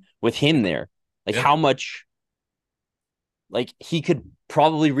team with him there. Like Yeah. how much, like he could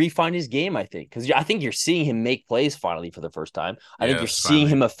probably refine his game, I think, because I think you're seeing him make plays finally for the first time. I think you're Yes, seeing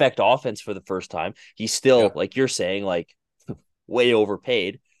finally. him affect offense for the first time. He's still, Yeah. like you're saying, like way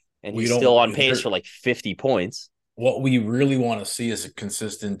overpaid, and We he's don't- still on pace there- for like 50 points. What we really want to see is a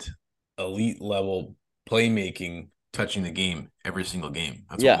consistent, elite level playmaking, touching the game every single game.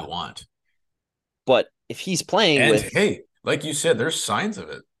 That's Yeah. what we want. But if he's playing And with, hey, like you said, there's signs of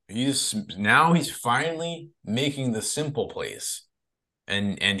it. He's finally making the simple plays,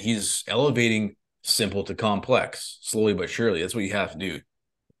 and he's elevating simple to complex slowly but surely. That's what you have to do.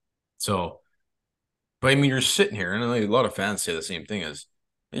 So, but I mean, you're sitting here, and I know a lot of fans say the same thing: is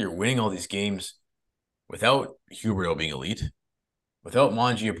you're winning all these games without Huberdeau being elite, without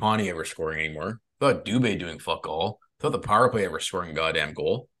Mangiapane ever scoring anymore, without Dubé doing fuck all, without the power play ever scoring a goddamn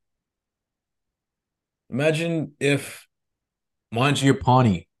goal. Imagine if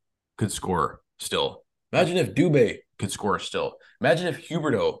Mangiapane could score still. Imagine if Dubé could score still. Imagine if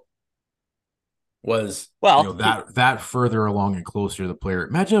Huberdeau was Well, that further along and closer to the player.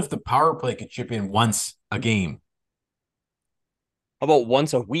 Imagine if the power play could chip in once a game. how about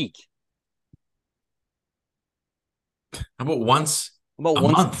once a week? How about once? How about A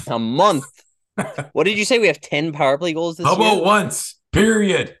once month. a month? What did you say? We have 10 power play goals this How year? about once?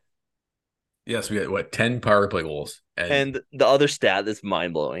 Period. Yes, we had 10 power play goals. And the other stat that's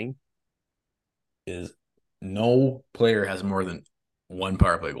mind blowing. is no player has more than one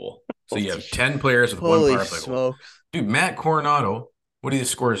power play goal. So you have 10 players with one Holy power play goal. smokes. Dude, Matt Coronado, what did he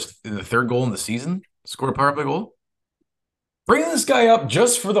score? The third goal in the season? Scored a power play goal? Bring this guy up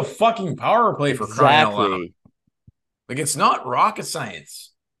just for the fucking power play for crying out loud. Exactly. Like, it's not rocket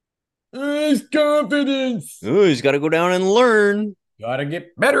science. It's confidence. Oh, he's got to go down and learn. Gotta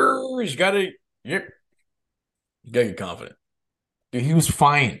get better. He's gotta get confident. Dude, he was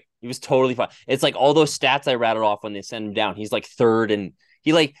fine. He was totally fine. It's like all those stats I rattled off when they sent him down. He's like third, and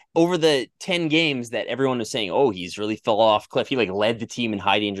he like over the 10 games that everyone was saying, oh, he's really fell off cliff. He like led the team in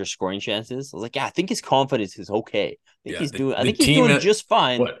high danger scoring chances. I was like, yeah, I think his confidence is okay. I think Yeah, he's doing just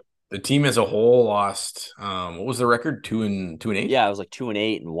fine. What? The team as a whole lost. What was the record? 2-8. Yeah, it was like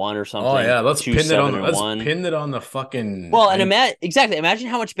 2-8 and 1 or something. Oh yeah, let's 2, pin it 7, on. and Let's 1. pin it on the fucking. Well, and imagine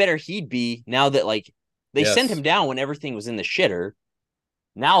how much better he'd be now that like they Yes. sent him down when everything was in the shitter.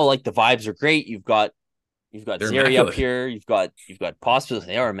 Now like the vibes are great. You've got They're Zeri up immaculate. here. You've got Pospisil.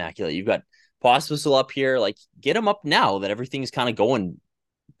 They are immaculate. You've got Pospisil up here. Like get him up now that everything's kind of going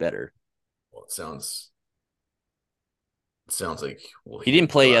better. Well, it sounds like He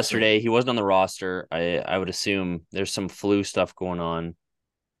didn't play yesterday. He wasn't on the roster. I would assume there's some flu stuff going on.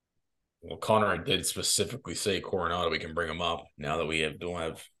 Well, Connor did specifically say Coronado. We can bring him up now that we don't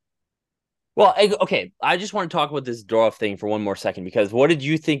have. Well, okay. I just want to talk about this Dorf thing for one more second because what did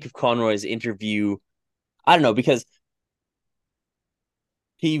you think of Conroy's interview? I don't know because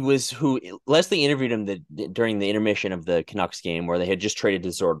he was who Leslie interviewed him during the intermission of the Canucks game where they had just traded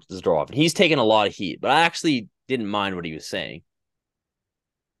Zadorov, and he's taken a lot of heat. But I actually didn't mind what he was saying.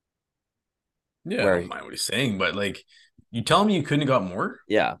 Yeah, Where- I don't mind what he's saying, but like, you tell me you couldn't have got more.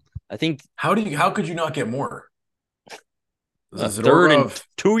 Yeah, I think How could you not get more? a third in Zadorov,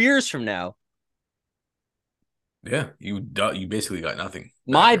 2 years from now. Yeah, you basically got nothing.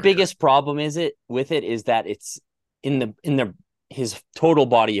 My biggest problem is that it's in his total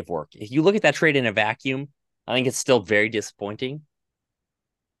body of work. If you look at that trade in a vacuum, I think it's still very disappointing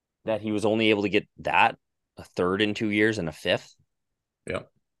that he was only able to get that, a third in 2 years and a fifth. Yeah.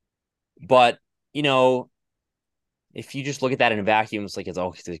 But, if you just look at that in a vacuum, it's like,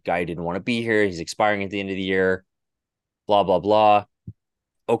 this guy didn't want to be here. He's expiring at the end of the year, blah, blah, blah.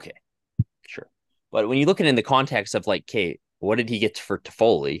 Okay, sure. But when you look at it in the context of like, okay, what did he get for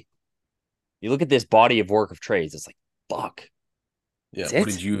Toffoli? You look at this body of work of trades, it's like, fuck. Yeah.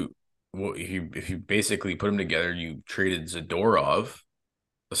 If you basically put them together, you traded Zadorov,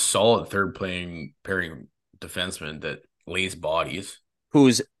 a solid third pairing defenseman that lays bodies.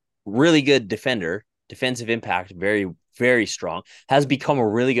 Who's really good defender, defensive impact, very, very strong, has become a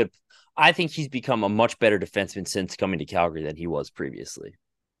really good. I think he's become a much better defenseman since coming to Calgary than he was previously.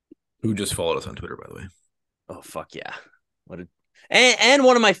 Who just followed us on Twitter, by the way. Oh, fuck yeah. And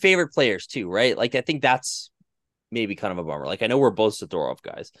one of my favorite players too, right? Like, I think that's maybe kind of a bummer. Like, I know we're both Zadorov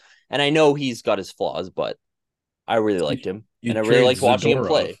guys, and I know he's got his flaws, but I really liked him, and I really liked watching him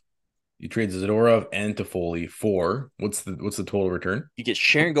play. You trade Zadorov and Toffoli for what's the total return? You get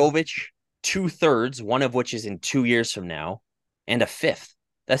Sharangovich 2/3, one of which is in 2 years from now, and a fifth.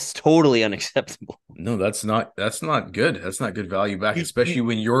 That's totally unacceptable. No, that's not good. That's not good value back, especially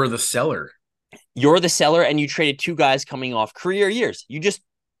when you're the seller. You're the seller, and you traded two guys coming off career years. You just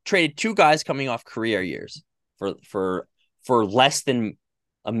traded two guys coming off career years for less than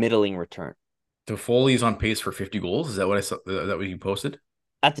a middling return. Toffoli's on pace for 50 goals. Is that what I saw? Is that what you posted?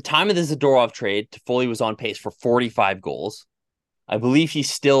 At the time of the Zadorov trade, Toffoli was on pace for 45 goals. I believe he's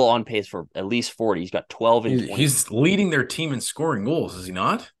still on pace for at least 40. He's got 12 and 20. He's leading their team in scoring goals, is he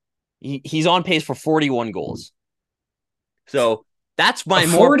not? He's on pace for 41 goals. So that's my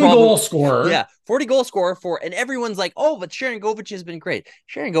 40 goal scorer. Yeah, 40 goal scorer and everyone's like, oh, but Sharangovich has been great.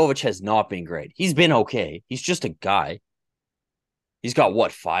 Sharangovich has not been great. He's been okay. He's just a guy. He's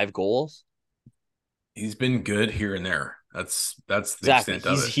got 5 goals? He's been good here and there. That's the exactly. extent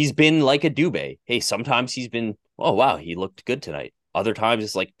of it. He's been like a Dubé. Hey, sometimes he's been, oh wow, he looked good tonight. Other times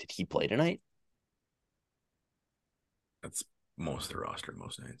it's like, did he play tonight? That's most of the roster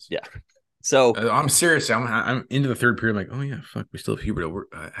most nights. Yeah. So I'm serious. I'm into the third period. I'm like, oh yeah, fuck, we still have Hubert.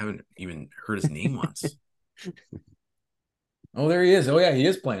 I haven't even heard his name once. Oh, there he is. Oh yeah, he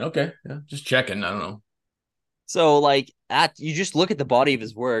is playing. Okay, yeah, just checking. I don't know. So like you just look at the body of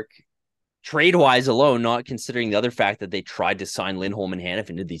his work, trade wise alone, not considering the other fact that they tried to sign Lindholm and Hanifin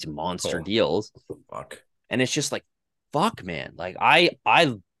into these monster deals. Fuck. And it's just like, fuck, man. Like I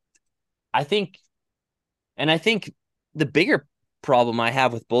think the bigger problem I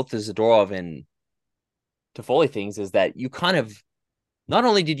have with both the Zadorov and Toffoli things is that you kind of, not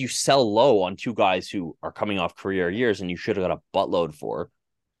only did you sell low on two guys who are coming off career years and you should have got a buttload for,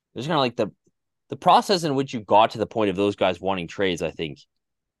 there's kind of like the process in which you got to the point of those guys wanting trades, I think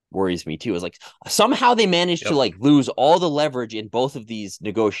worries me too. Is like somehow they managed to like lose all the leverage in both of these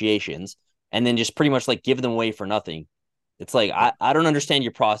negotiations and then just pretty much like give them away for nothing. It's like, I don't understand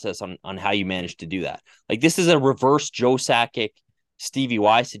your process on how you managed to do that. Like, this is a reverse Joe Sakic, Stevie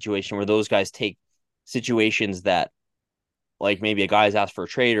Y situation where those guys take situations that like maybe a guy's asked for a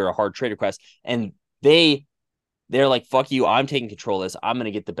trade or a hard trade request and they're like, fuck you, I'm taking control of this. I'm going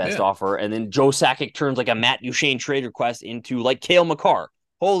to get the best offer. And then Joe Sakic turns like a Matt Duchene trade request into like Cale Makar.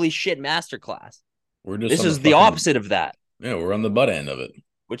 Holy shit, masterclass. This is the opposite of that. Yeah, we're on the butt end of it.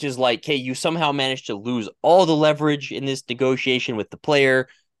 Which is like, hey, you somehow managed to lose all the leverage in this negotiation with the player.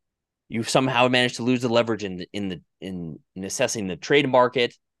 You somehow managed to lose the leverage in assessing the trade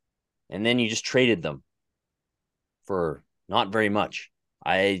market. And then you just traded them for not very much.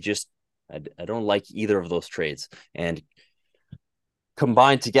 I don't like either of those trades. And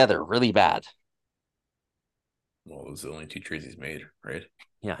combined together, really bad. Well, those are the only two trades he's made, right?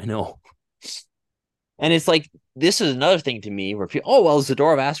 Yeah, I know. And it's like, this is another thing to me where people,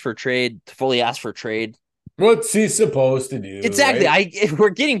 Zadorov asked for a trade, Toffoli asked for a trade. What's he supposed to do? Exactly. Right? We're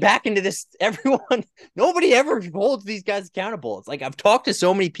getting back into this. Nobody ever holds these guys accountable. It's like, I've talked to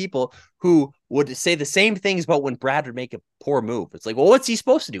so many people who would say the same things about when Brad would make a poor move. It's like, well, what's he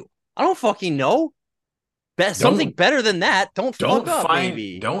supposed to do? I don't fucking know. Something better than that. Don't fuck up,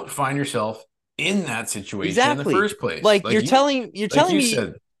 baby. Don't find yourself in that situation in the first place. Like you're telling me.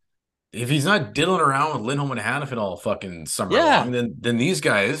 Said, if he's not diddling around with Lindholm and Hanifin all fucking summer long, then these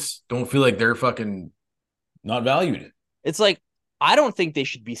guys don't feel like they're fucking not valued. It's like, I don't think they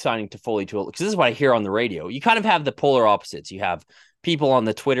should be signing Toffoli to it, because this is what I hear on the radio. You kind of have the polar opposites. You have people on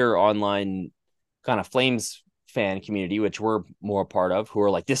the Twitter online kind of Flames fan community, which we're more a part of, who are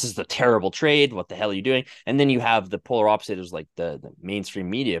like, this is the terrible trade. What the hell are you doing? And then you have the polar opposite, is like the mainstream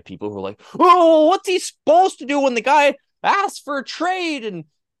media people who are like, oh, what's he supposed to do when the guy asks for a trade? And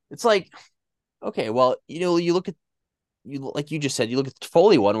it's like, okay, well, you look at, like you just said, you look at the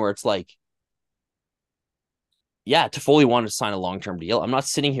Toffoli one where it's like, yeah, Toffoli wanted to sign a long-term deal. I'm not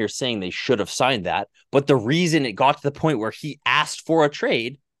sitting here saying they should have signed that, but the reason it got to the point where he asked for a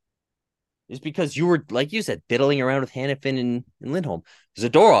trade is because you were, like you said, diddling around with Hanifin and Lindholm.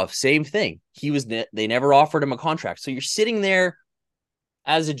 Zadorov, same thing. They never offered him a contract. So you're sitting there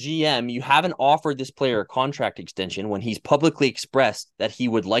as a GM, you haven't offered this player a contract extension when he's publicly expressed that he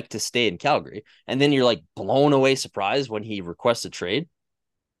would like to stay in Calgary. And then you're like blown away surprised when he requests a trade.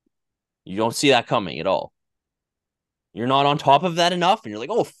 You don't see that coming at all. You're not on top of that enough. And you're like,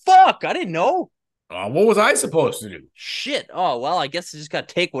 oh, fuck, I didn't know. What was I supposed to do? Shit. Oh, well, I guess I just got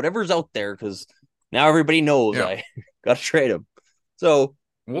to take whatever's out there because now everybody knows I got to trade him. So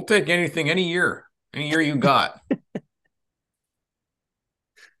we'll take anything, any year you got.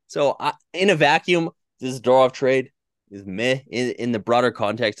 So in a vacuum, this Zadorov trade is meh. In the broader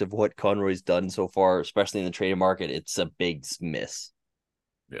context of what Conroy's done so far, especially in the trade market, it's a big miss.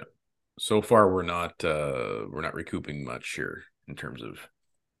 Yeah. So far, we're not recouping much here in terms of.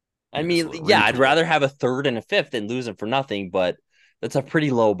 I mean, yeah, I'd rather have a third and a fifth than lose him for nothing, but that's a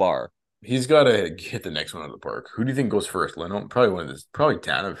pretty low bar. He's got to hit the next one out of the park. Who do you think goes first? Lindholm? Probably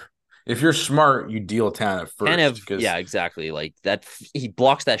Tanev. If you're smart, you deal Tanev first. Tanev, yeah, exactly. Like that, he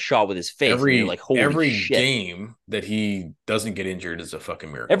blocks that shot with his face. Every like, holy shit. Game that he doesn't get injured is a fucking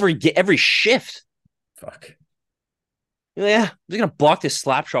miracle. Every shift. Fuck. Yeah, I'm just gonna block this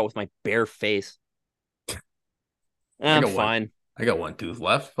slap shot with my bare face. I'm fine. I got one tooth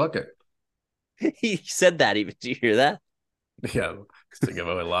left. Fuck it. He said that even. Did you hear that? Yeah. Because if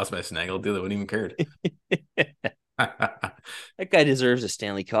I lost my snaggle deal, I wouldn't even cared. That guy deserves a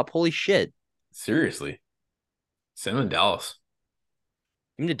Stanley Cup. Holy shit. Seriously. Send him to Dallas.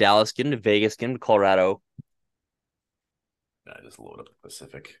 Get him to Dallas. Get him to Vegas. Get him to Colorado. I just load up the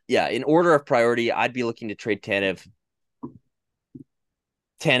Pacific. Yeah, in order of priority, I'd be looking to trade Tanev.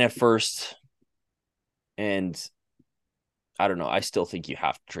 Tanev first. And I don't know. I still think you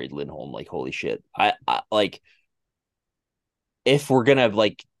have to trade Lindholm. Like, holy shit. I like, if we're going to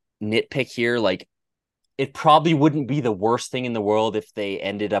like nitpick here, like, it probably wouldn't be the worst thing in the world if they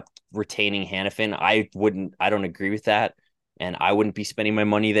ended up retaining Hanifin. I don't agree with that. And I wouldn't be spending my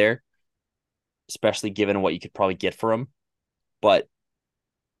money there, especially given what you could probably get for him. But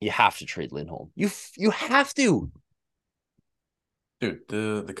you have to trade Lindholm. You have to. Dude,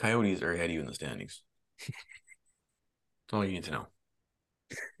 the Coyotes are ahead of you in the standings. That's all you need to know.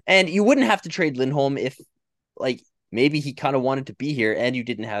 And you wouldn't have to trade Lindholm if, like, maybe he kind of wanted to be here and you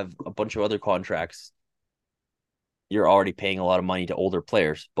didn't have a bunch of other contracts. You're already paying a lot of money to older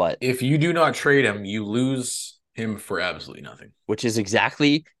players. But if you do not trade him, you lose him for absolutely nothing. Which is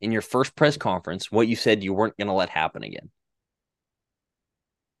exactly in your first press conference what you said you weren't going to let happen again.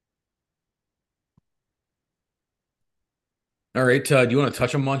 All right, do you want to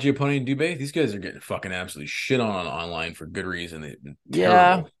touch on Mangiapane and Dubé? These guys are getting fucking absolutely shit on online for good reason. They've been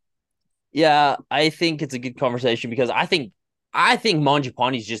terrible. Yeah, I think it's a good conversation because I think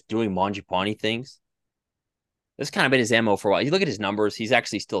Mangiapane's just doing Mangiapane things. That's kind of been his MO for a while. You look at his numbers, he's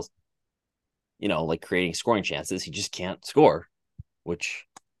actually still, like creating scoring chances. He just can't score, which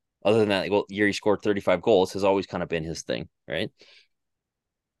other than that, year he scored 35 goals has always kind of been his thing, right?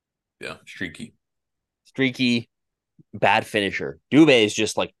 Yeah, streaky, bad finisher. Dubé is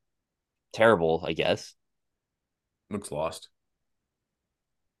just like terrible, I guess. Looks lost.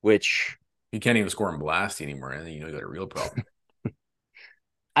 Which he can't even score in Blasty anymore. I think you got a real problem.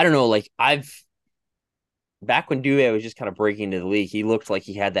 I don't know. Like back when Dubé was just kind of breaking into the league, he looked like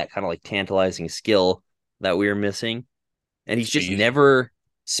he had that kind of like tantalizing skill that we were missing. And he's just never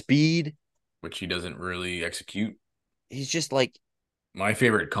speed. Which he doesn't really execute. He's just like. My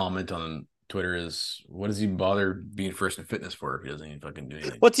favorite comment on Twitter is, what does he bother being first in fitness for if he doesn't even fucking do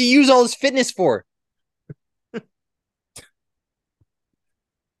anything? What's he use all his fitness for?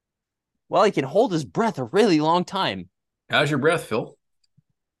 Well, he can hold his breath a really long time. How's your breath, Phil?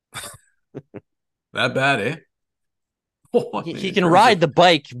 That bad, eh? Oh, he can ride the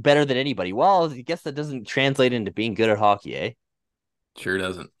bike better than anybody. Well, I guess that doesn't translate into being good at hockey, eh? Sure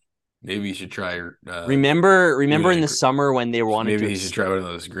doesn't. Maybe you should try. Remember in the summer when they wanted maybe he should try one of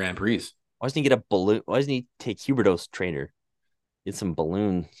those Grand Prix. Why doesn't he get a balloon? Why doesn't he take Huberdeau's trainer? Get some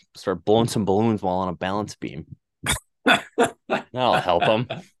balloon. Start blowing some balloons while on a balance beam. That'll help him.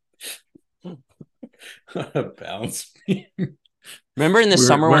 Balance beam. Remember in the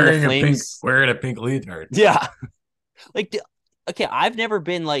summer when the Flames wearing a pink leotard. Yeah. Like, okay, I've never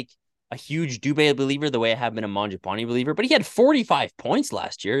been like a huge Dubé believer the way I have been a Mangiapane believer, but he had 45 points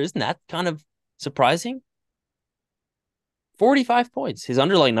last year. Isn't that kind of surprising? 45 points. His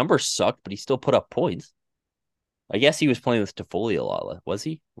underlying numbers sucked, but he still put up points. I guess he was playing with Toffoli a lot. Was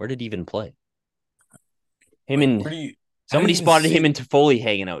he? Where did he even play? Somebody spotted him and Toffoli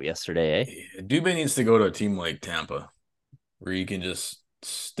hanging out yesterday, eh? Dubé needs to go to a team like Tampa, where you can just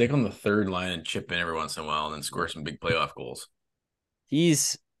stick on the third line and chip in every once in a while and then score some big playoff goals.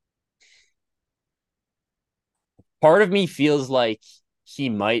 Part of me feels like he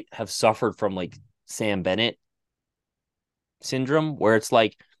might have suffered from like Sam Bennett syndrome, where it's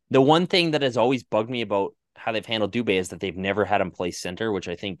like the one thing that has always bugged me about how they've handled Dubé is that they've never had him play center, which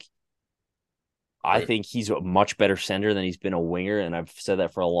I think he's a much better center than he's been a winger, and I've said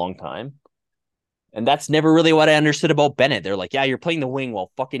that for a long time. And that's never really what I understood about Bennett. They're like, yeah, you're playing the wing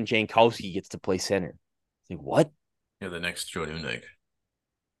while fucking Jankowski gets to play center. Like, what? Yeah, the next Joe Nundyk.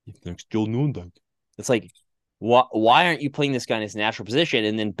 It's like, why aren't you playing this guy in his natural position?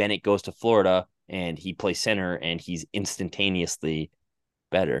 And then Bennett goes to Florida and he plays center and he's instantaneously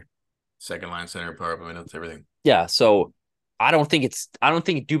better. Second line center, power play minutes, everything. Yeah, so I don't think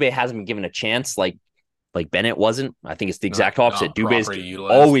Dubé hasn't been given a chance like Bennett wasn't. I think it's the exact opposite. Dubé's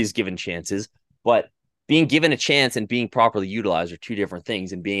always given chances, but being given a chance and being properly utilized are two different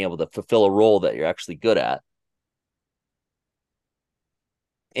things, and being able to fulfill a role that you're actually good at.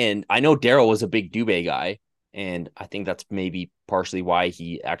 And I know Daryl was a big Dubé guy, and I think that's maybe partially why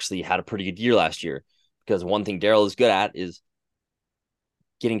he actually had a pretty good year last year, because one thing Daryl is good at is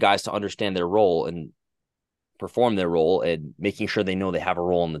getting guys to understand their role and perform their role and making sure they know they have a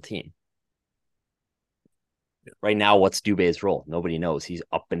role on the team. Yeah. Right now, what's Dubé's role? Nobody knows. He's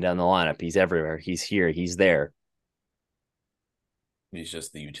up and down the lineup. He's everywhere. He's here. He's there. He's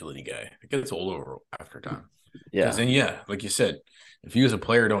just the utility guy. It gets old over after time. Yeah. And yeah, like you said, if you as a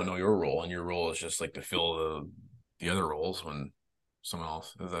player don't know your role, and your role is just like to fill the other roles when someone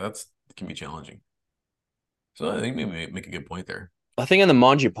else, that can be challenging. So I think maybe make a good point there. I think on the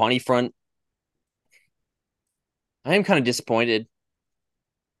Mangiapane front, I am kind of disappointed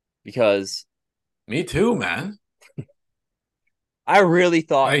because... Me too, man. I really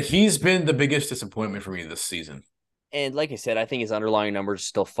thought... he's been the biggest disappointment for me this season. And like I said, I think his underlying numbers are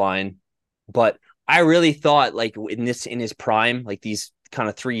still fine. But I really thought, like, in his prime, like these kind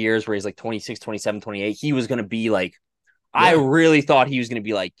of 3 years where he's like 26, 27, 28, he was going to be like... Yeah. I really thought he was going to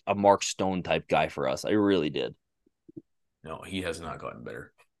be like a Mark Stone type guy for us. I really did. No, he has not gotten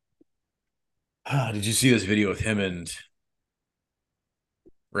better. Did you see this video of him and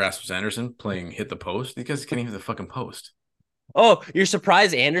Rasmus Andersson playing hit the post? These guys can't even hit the fucking post. Oh, you're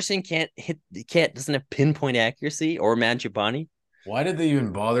surprised Andersson doesn't have pinpoint accuracy, or Mangiapane? Why did they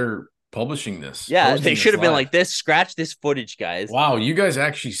even bother publishing this? Yeah, they should have been like this. Scratch this footage, guys. Wow, you guys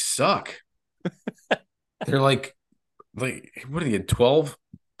actually suck. They're like what, he had 12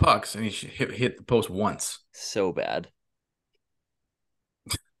 pucks and he hit the post once. So bad.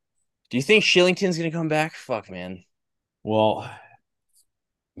 Do you think Shillington's going to come back? Fuck, man. Well,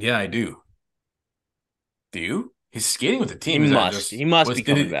 yeah, I do. Do you? He's skating with the team. He must be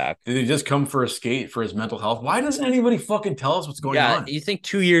coming back. Did he just come for a skate for his mental health? Why doesn't anybody fucking tell us what's going on? Yeah, you think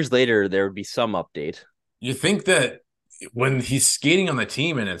 2 years later there would be some update. You think that when he's skating on the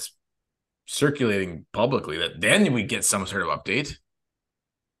team and it's circulating publicly, that then we get some sort of update?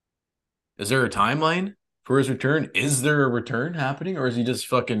 Is there a timeline for his return? Is there a return happening, or is he just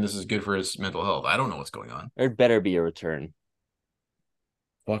fucking, this is good for his mental health? I don't know what's going on. There better be a return.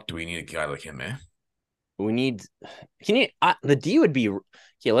 Fuck, do we need a guy like him, man? We need... the D would be...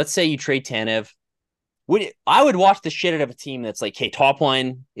 Okay, let's say you trade Tanev. I would watch the shit out of a team that's like, hey, top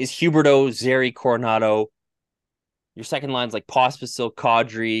line is Huberdeau, Zeri, Coronado. Your second line's like Pospisil,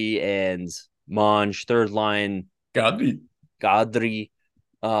 Kadri, and Monge. Third line... Gadri.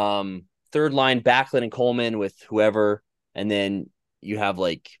 Third line, Backlund and Coleman with whoever. And then you have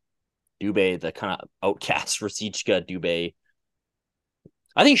like Dubé, the kind of outcast Rosichka, Dubé.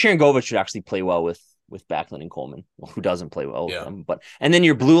 I think Sharangovich should actually play well with Backlund and Coleman. Well, who doesn't play well with them? And then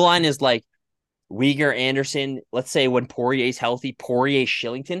your blue line is like Weegar, Anderson. Let's say when Poirier's healthy, Poirier,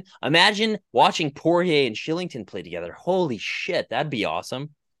 Shillington. Imagine watching Poirier and Shillington play together. Holy shit, that'd be awesome.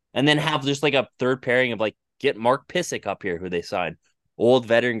 And then have just like a third pairing of like, get Mark Pysyk up here, who they signed. Old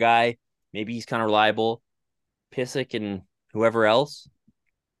veteran guy. Maybe he's kind of reliable. Pysyk and whoever else.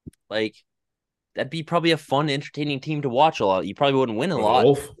 Like, that'd be probably a fun, entertaining team to watch a lot. You probably wouldn't win a lot.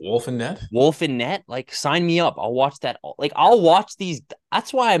 Wolf and net? Wolf and net? Like, sign me up. I'll watch that. Like, I'll watch these.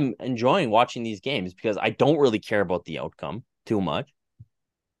 That's why I'm enjoying watching these games, because I don't really care about the outcome. too much.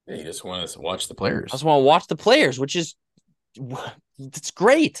 Yeah, you just want to watch the I players. just want to watch the players, which is it's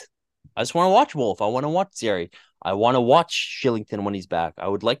great. I just want to watch Wolf. I want to watch Zeri. I want to watch Shillington when he's back. I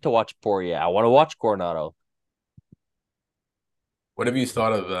would like to watch Poirier. I want to watch Coronado. What have you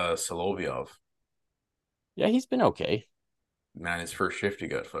thought of Solovyov? Yeah, he's been okay. Man, his first shift, he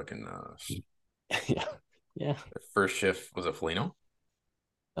got fucking. yeah, yeah. First shift was a Foligno.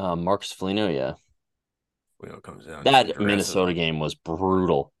 Marcus Foligno, yeah. Foligno comes down. That Minnesota game was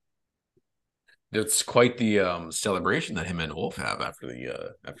brutal. It's quite the celebration that him and Wolf have after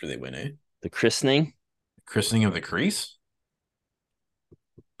they win, eh? The christening of the crease.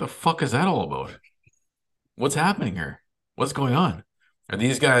 The fuck is that all about? What's happening here? What's going on? Are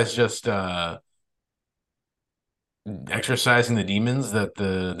these guys just exercising the demons that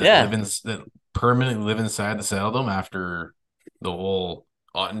that permanently live inside the Saddledome after the whole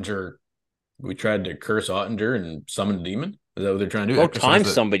Ottinger? We tried to curse Ottinger and summon a demon. Is that what they're trying to do?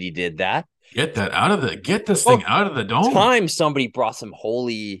 Somebody did that. Get this thing out of the dome. Time somebody brought some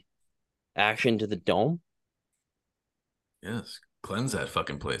holy action to the dome. Yes, cleanse that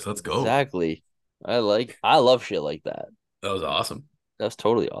fucking place. Let's go. Exactly. I love shit like that. That was awesome. That's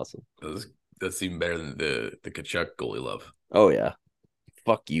totally awesome. That's even better than the Kachuk goalie love. Oh yeah.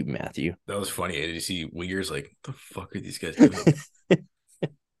 Fuck you, Matthew. That was funny. Did you see Uyghur's like, what the fuck are these guys doing?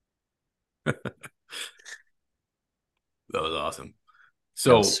 That was awesome.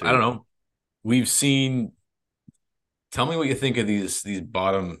 So I don't know. We've seen. Tell me what you think of these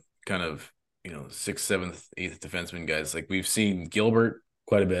bottom kind of 6th, 7th, 8th defenseman guys. Like we've seen Gilbert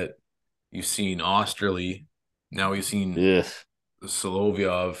quite a bit. You've seen Osterley. Now we've seen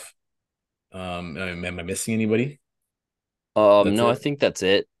Solovyov. Am I missing anybody? No, I think that's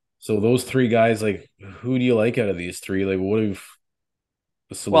it. So those three guys, like, who do you like out of these three? Like, what if?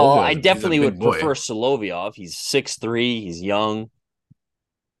 Well, I definitely would prefer Solovyov. He's 6'3". He's young.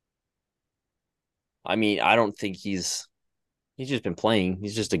 I mean, I don't think he's just been playing.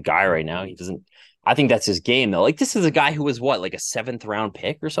 He's just a guy right now. He doesn't. I think that's his game though. Like this is a guy who was like a 7th round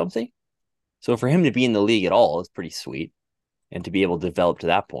pick or something. So for him to be in the league at all is pretty sweet, and to be able to develop to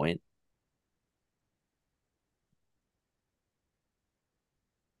that point.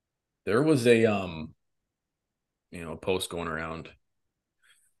 There was a post going around.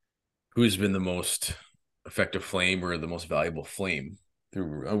 Who's been the most effective flame or the most valuable flame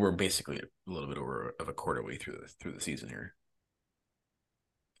through? We're basically a little bit over of a quarter way through the season here.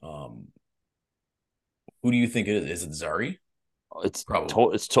 Who do you think it is? Is it Zary? It's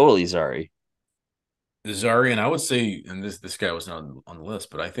probably it's totally Zary. Zary, and I would say, and this guy was not on the list,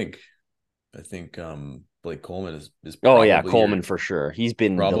 but I think Blake Coleman is Coleman for sure. He's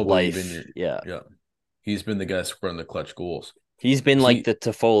been the life. Yeah. He's been the guy scoring the clutch goals. He's been like the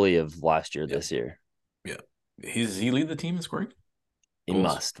Toffoli of last year, this year. Yeah. He lead the team in scoring? He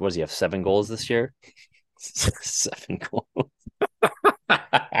must. What does he have? 7 goals this year? 7 goals.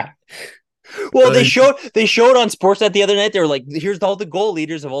 Well, they showed on Sportsnet the other night. They were like, here's all the goal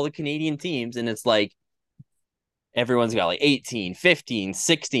leaders of all the Canadian teams. And it's like, everyone's got like 18, 15,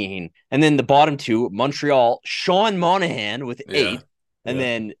 16. And then the bottom two, Montreal, Sean Monahan with 8. And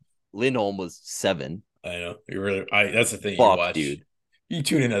then Lindholm was 7. I know. That's the thing. Fuck, you watch, dude. You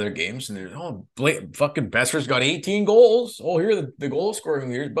tune in other games and there's fucking Besser's got 18 goals. Oh, here are the goal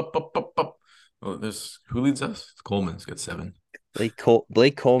scoring leaders. Oh, who leads us? It's Coleman's got 7.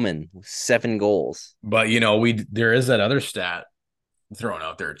 Blake Coleman, 7 goals. But there is that other stat thrown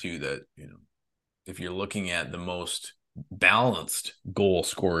out there too that if you're looking at the most balanced goal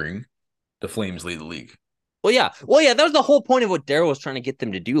scoring, the Flames lead the league. Well, yeah, that was the whole point of what Darryl was trying to get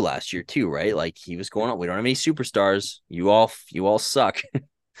them to do last year too, right? Like he was going on, we don't have any superstars. You all suck.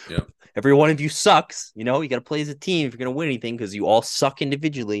 Yeah. Every one of you sucks. You got to play as a team if you're going to win anything because you all suck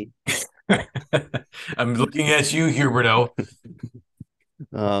individually. I'm looking at you, Huberto.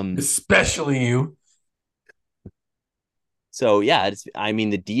 Especially you. So yeah,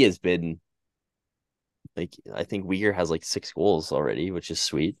 the D has been like, I think Uyghur has like 6 goals already, which is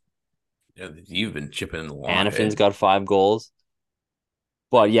sweet. Yeah, you've been chipping in the line. Hanifin's got 5 goals.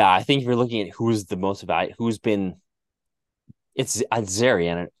 But yeah, I think if you're looking at who's the most valuable, it's Zary,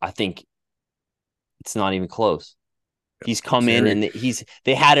 and I think it's not even close. He's come in and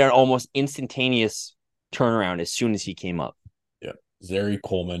they had an almost instantaneous turnaround as soon as he came up. Yeah, Zary,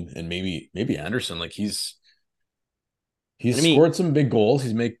 Coleman, and maybe Anderson. Like he's scored some big goals.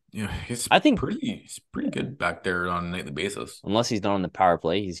 He's pretty good back there on a nightly basis. Unless he's not on the power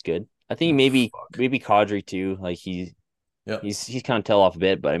play, he's good. I think maybe Kadri too. Like he's kind of tail off a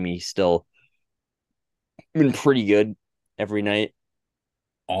bit, but he's still been pretty good every night.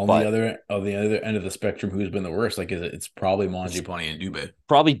 On But the other end of the spectrum, who's been the worst? Like, it's probably Mangiapane and Dubé.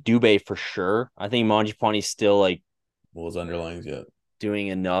 probably Dubé for sure. I think Mangiapane's still like Well, his underlings yet. doing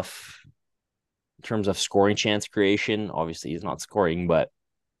enough in terms of scoring chance creation. Obviously, he's not scoring, but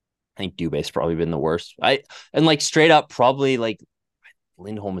I think Dubé's probably been the worst. And like straight up, probably like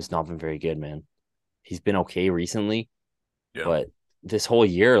Lindholm has not been very good, man. He's been okay recently, but this whole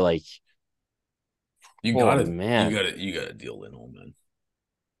year, like, you gotta deal Lindholm, man.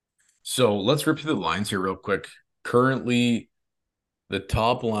 So let's rip through the lines here real quick. Currently, the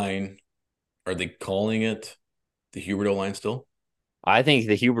top line, are they calling it the Huberdeau line still? I think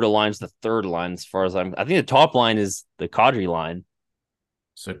the Huberdeau line's the third line as far as I think the top line is the Kadri line.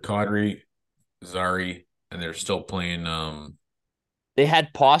 So Kadri, Zari, and they're still playing They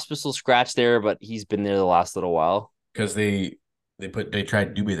had Pospisil scratch there, but he's been there the last little while. because they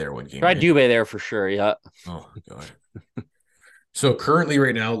tried Dubé there one game. Tried right? Dubé there for sure, yeah. Oh god. So currently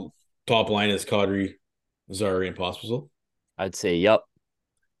right now, top line is Kadri, Zari, and Pospisil. I'd say, yep.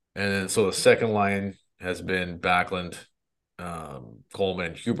 And then so the second line has been Backlund, Coleman,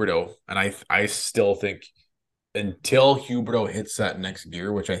 and Huberdeau. And I still think until Huberdeau hits that next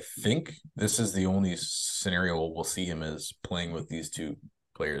gear, which I think this is the only scenario we'll see him as playing with these two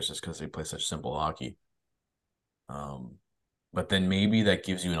players just because they play such simple hockey. But then maybe that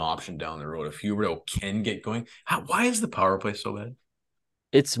gives you an option down the road. If Huberdeau can get going, why is the power play so bad?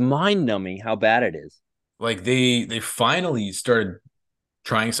 It's mind-numbing how bad it is. Like they finally started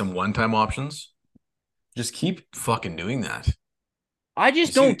trying some one-time options. Just keep fucking doing that. I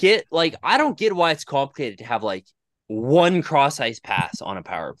just don't get, like, I don't get why it's complicated to have, like, one cross-ice pass on a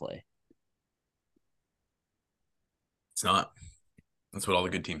power play. It's not. That's what all the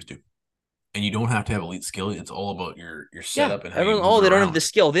good teams do. And you don't have to have elite skill. It's all about your setup and how you move they don't around. have the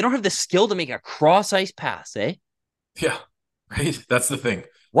skill. They don't have the skill to make a cross-ice pass, eh? Yeah, right? That's the thing.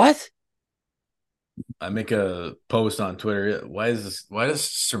 What? I make a post on Twitter. Why does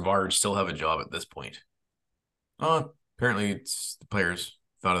Savard still have a job at this point? Apparently it's the players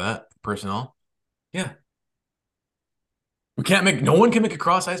thought of that. Personnel. Yeah. No one can make a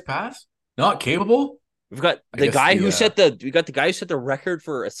cross-ice pass? Not capable? We've got the guy who set the record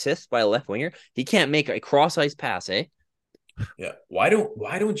for assists by a left winger. He can't make a cross-ice pass, eh? Yeah. Why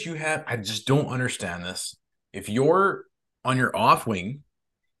don't you have, I just don't understand this. If you're on your off wing,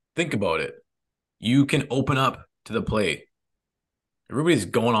 think about it. You can open up to the play. Everybody's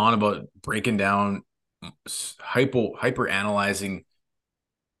going on about breaking down, hyper analyzing.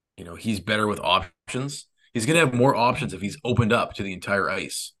 You know, he's better with options. He's going to have more options if he's opened up to the entire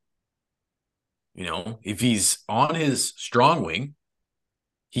ice. You know, if he's on his strong wing,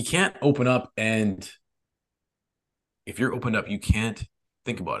 he can't open up. And if you're opened up, you can't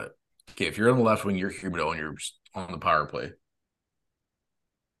think about it. Okay, if you're on the left wing, you're Huberdeau and you're on the power play.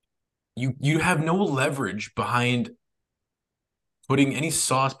 You have no leverage behind putting any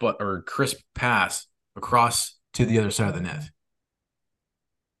sauce or crisp pass across to the other side of the net.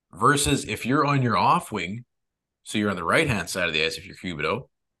 Versus if you're on your off wing, so you're on the right-hand side of the ice if you're Huberdeau,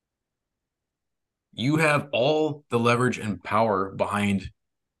 you have all the leverage and power behind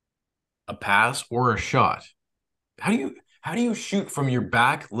a pass or a shot. How do you shoot from your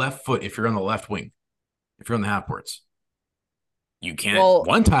back left foot if you're on the left wing? If you're on the half boards? You can't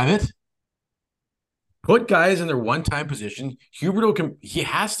one-time it. Put guys in their one-time position. Huberdeau he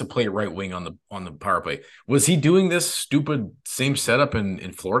has to play right wing on the power play. Was he doing this stupid same setup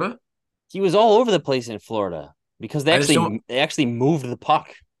in Florida? He was all over the place in Florida because they actually moved the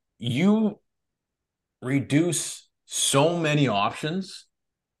puck. You reduce so many options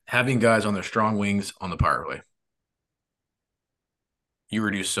having guys on their strong wings on the power play. You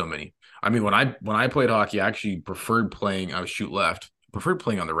reduce so many. I mean, when I played hockey, I actually preferred playing. I was shoot left. Preferred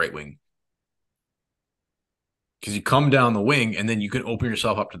playing on the right wing because you come down the wing and then you can open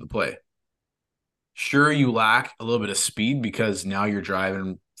yourself up to the play. Sure, you lack a little bit of speed because now you're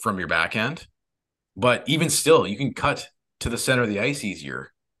driving from your backhand, but even still, you can cut to the center of the ice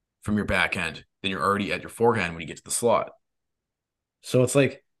easier from your backhand than you're already at your forehand when you get to the slot. So it's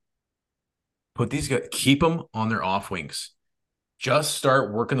like, put these guys, keep them on their off wings. Just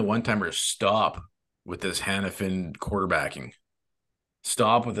start working the one-timers. Stop with this Hanifin quarterbacking.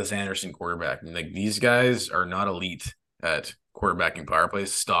 Stop with this Anderson quarterbacking. Like, these guys are not elite at quarterbacking power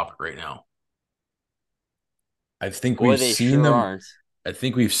plays. Stop it right now. I think we've seen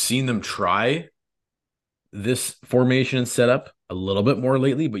them try this formation and setup a little bit more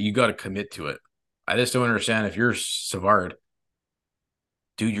lately, but you got to commit to it. I just don't understand if you're Savard.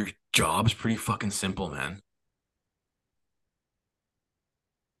 Dude, your job's pretty fucking simple, man.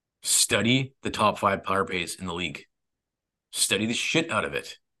 Study the top 5 power plays in the league. Study the shit out of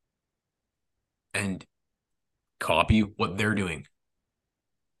it. and copy what they're doing.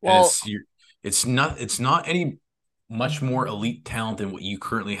 Well, And it's not any much more elite talent than what you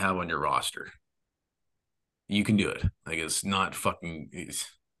currently have on your roster. You can do it. Like, it's not fucking.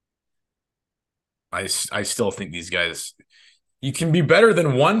 I still think these guys. You can be better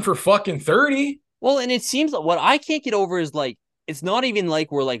than 1 for fucking 30. well, and it seems like what I can't get over is like it's not even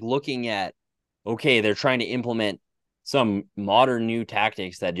like we're like looking at okay, they're trying to implement some modern new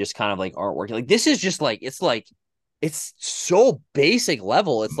tactics that just kind of like aren't working. Like this is just like it's so basic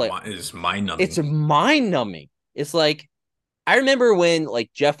level. It's like It's mind numbing. it's mind numbing. It's like I remember when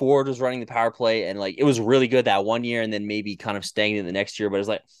like Jeff Ward was running the power play and like it was really good that one year and then maybe kind of stagnant the next year, but it's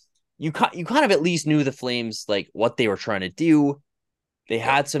like you kind of at least knew the Flames like what they were trying to do. They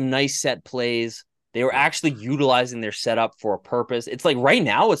had some nice set plays. They were actually utilizing their setup for a purpose. It's like right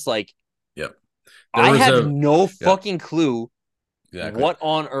now it's like Yep. I have no fucking clue Exactly. what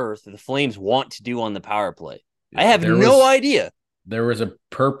on earth the Flames want to do on the power play. I have no idea. There was a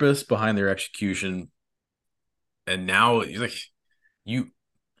purpose behind their execution, and now like the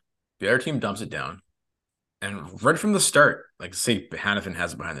other team dumps it down, and right from the start, like say Hanifin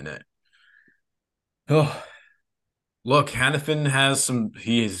has it behind the net. Oh, look, Hanifin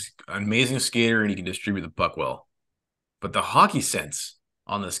he is an amazing skater and he can distribute the puck well, but the hockey sense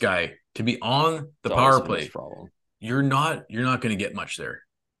on this guy to be on the power play, you're not going to get much there.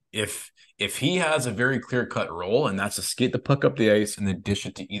 If he has a very clear-cut role and that's to skate the puck up the ice and then dish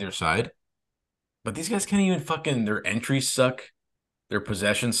it to either side, but these guys can't even their entries suck, their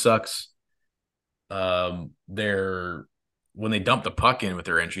possession sucks. When they dump the puck in with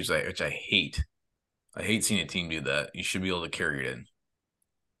their entries, which I hate. I hate seeing a team do that. You should be able to carry it in.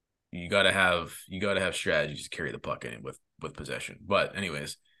 You gotta have strategies to carry the puck in with possession. But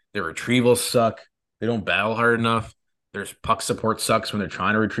anyways, their retrievals suck. They don't battle hard enough. Their puck support sucks when they're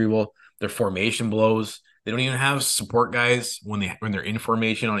trying to retrieval. Their formation blows. They don't even have support guys when they're in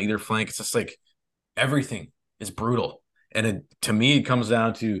formation on either flank. It's just like everything is brutal. And to me, it comes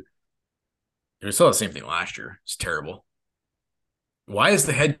down to we saw the same thing last year. It's terrible. Why is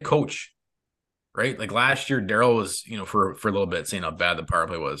the head coach, right? Like last year, Daryl was, for a little bit saying how bad the power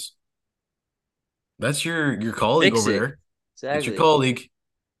play was. That's your colleague over there. Exactly. It's your colleague.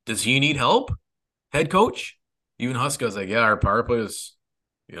 Does he need help? Head coach? Even Huska's like, yeah, our power play is,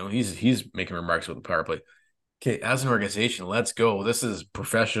 he's making remarks about the power play. Okay, as an organization, let's go. This is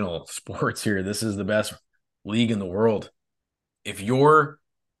professional sports here. This is the best league in the world. If you're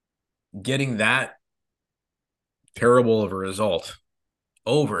getting that terrible of a result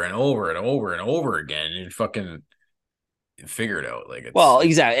over and over and over and over again, you fucking figure it out. Like,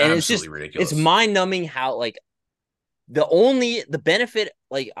 exactly. And it's just ridiculous. It's mind-numbing how like the benefit,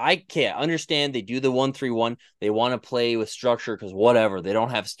 like I can't understand they do the 1-3-1. They want to play with structure because whatever, they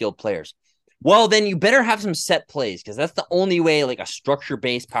don't have skilled players. Well, then you better have some set plays because that's the only way like a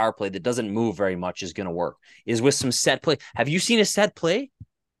structure-based power play that doesn't move very much is going to work, is with some set play. Have you seen a set play?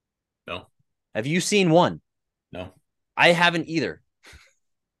 No. Have you seen one? No. I haven't either.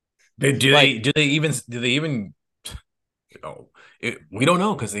 Do they even oh, we don't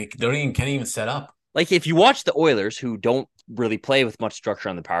know because they can't even set up. Like if you watch the Oilers, who don't really play with much structure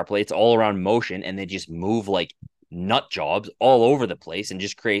on the power play, it's all around motion and they just move like nut jobs all over the place and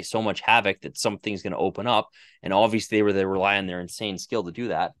just create so much havoc that something's going to open up. And obviously they rely on their insane skill to do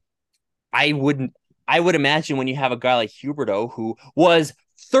that. I would imagine when you have a guy like Huberdeau, who was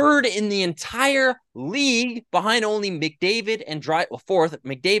third in the entire league behind only McDavid and fourth,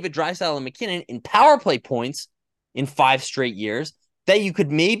 McDavid, Draisaitl, and McKinnon in power play points in 5 straight years, that you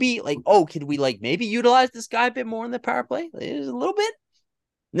could maybe could we maybe utilize this guy a bit more in the power play? A little bit?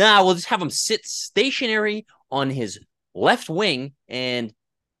 Nah, we'll just have him sit stationary on his left wing and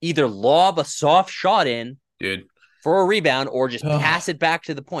either lob a soft shot in for a rebound or just pass it back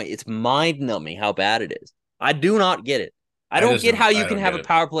to the point. It's mind-numbing how bad it is. I do not get it. I don't get how you can have a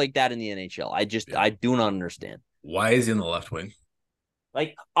power play like that in the NHL. I do not understand. Why is he in the left wing?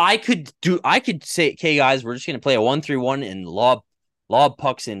 Like I could say, okay, guys, we're just gonna play a 1-3-1 and lob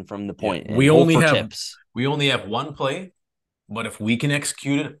pucks in from the point. Yeah, we only have one play, but if we can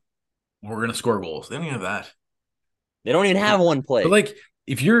execute it, we're gonna score goals. They don't even have that. They don't even have one play. But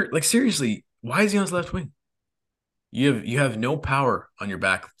if you're seriously, why is he on his left wing? You have no power on your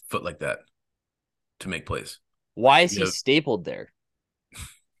back foot like that to make plays. Why is he stapled there?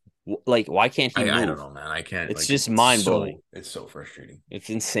 Why can't he move? I don't know, man. I can't. It's just mind-blowing. It's so frustrating. It's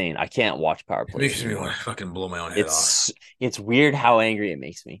insane. I can't watch power plays. It makes me want to fucking blow my own head off. It's weird how angry it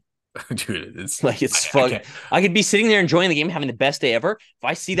makes me. Dude, it's I could be sitting there enjoying the game, having the best day ever. If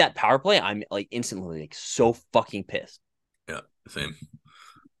I see that power play, I'm instantly so fucking pissed. Yeah, same.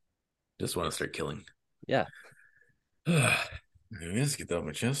 Just want to start killing. Yeah. Let's get that off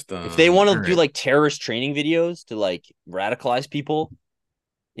my chest. If they want to all do right. like terrorist training videos to like radicalize people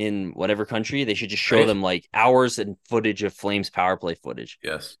in whatever country, they should just show Right. them like hours and footage of Flames power play footage.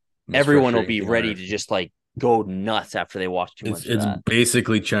 Yes. Most Everyone will frustrating be thing ready on to earth. just like go nuts after they watch too much of It's that.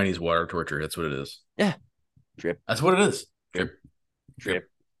 basically Chinese water torture. That's what it is. Yeah. Drip, That's what it is. Drip. drip.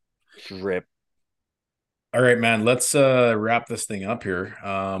 All right, man. Let's wrap this thing up here.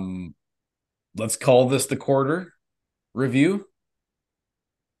 Let's call this the quarter review.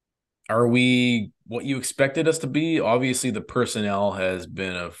 Are we what you expected us to be? Obviously, the personnel has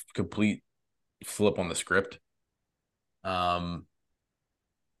been a complete flip on the script. I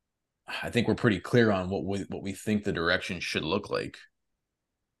think we're pretty clear on what we think the direction should look like.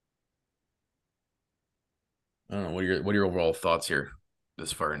 I don't know. What are your overall thoughts here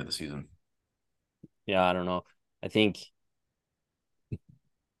this far into the season? Yeah, I don't know. I think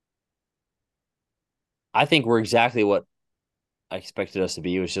we're exactly what I expected us to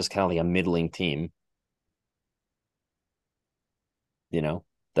be. It was just kind of like a middling team. You know,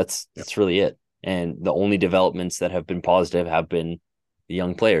 that's really it. And the only developments that have been positive have been the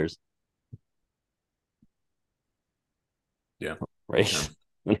young players. Yeah. Right.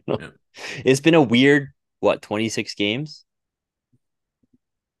 Yeah. It's been a weird, 26 games?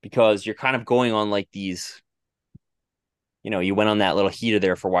 Because you're kind of going on like these, you went on that little heater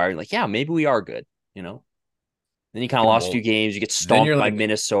there for a while. You're like, yeah, maybe we are good, Then you kind of lost a few games. You get stomped by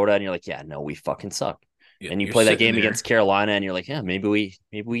Minnesota, and you're like, yeah, no, we fucking suck. Yeah, and you play that game against Carolina, and you're like, yeah, maybe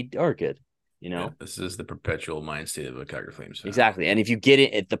we are good. Yeah, this is the perpetual mind state of a Calgary Flames fan. Exactly. And if you get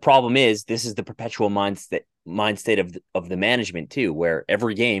it, the problem is this is the perpetual mind state of the management too, where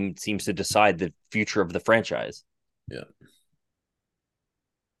every game seems to decide the future of the franchise. Yeah.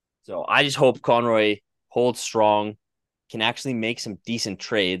 So I just hope Conroy holds strong, can actually make some decent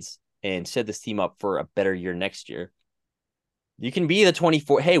trades, and set this team up for a better year next year. You can be the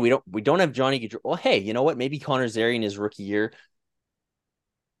 24. Hey, we don't have Johnny Gaudreau. Well, hey, you know what? Maybe Connor Zary in his rookie year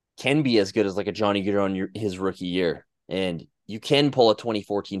can be as good as like a Johnny Gaudreau in his rookie year. And you can pull a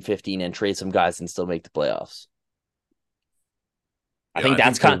 2014-15 and trade some guys and still make the playoffs. I think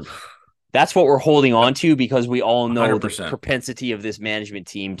that's what we're holding on to, because we all know 100%. The propensity of this management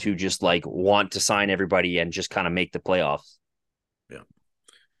team to just like want to sign everybody and just kind of make the playoffs. Yeah.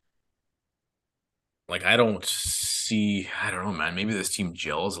 Like, I don't know, man. Maybe this team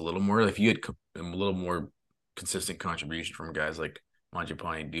gels a little more. If you had a little more consistent contribution from guys like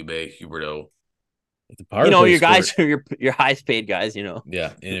Mangiapane, Dubé, Huberdeau. Your guys, your highest paid guys,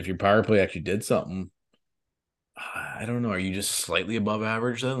 Yeah. And if your power play actually did something, I don't know. Are you just slightly above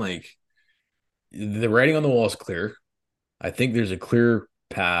average then? Like, the writing on the wall is clear. I think there's a clear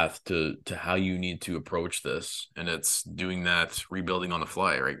path to how you need to approach this. And it's doing that rebuilding on the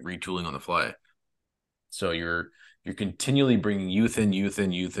fly, right? Retooling on the fly. So you're continually bringing youth in,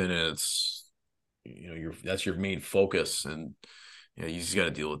 and it's, that's your main focus. And, you just got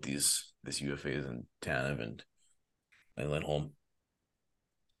to deal with this UFAs and Tanev and Lindholm.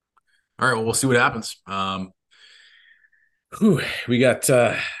 All right, well, we'll see what happens. We got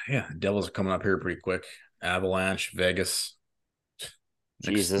Devils are coming up here pretty quick. Avalanche, Vegas.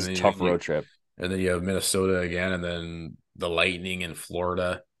 Jesus, tough road trip. And then you have Minnesota again, and then the Lightning in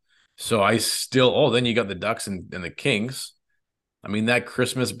Florida. So then you got the Ducks and the Kings. I mean, that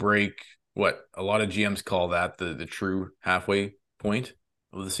Christmas break, what a lot of GMs call that the true halfway point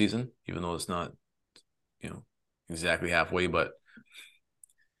of the season, even though it's not, exactly halfway, but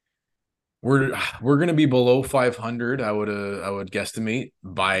we're going to be below 500. I would guesstimate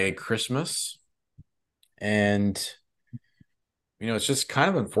by Christmas. And, it's just kind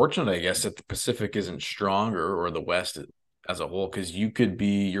of unfortunate, I guess, that the Pacific isn't stronger, or the West as a whole, because you could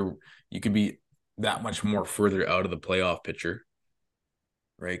be that much more further out of the playoff picture,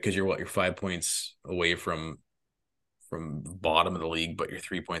 right? Because you're 5 points away from the bottom of the league, but you're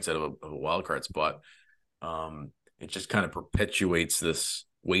 3 points out of a wild card spot. It just kind of perpetuates this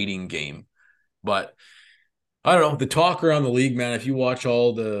waiting game. But I don't know, the talk around the league, man. If you watch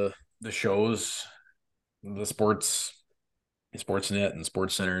all the shows, the Sportsnet and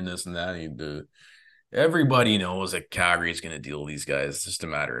Sports Center and this and that, everybody knows that Calgary is going to deal with these guys. It's just a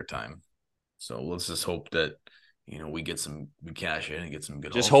matter of time. So let's just hope that we cash in and get some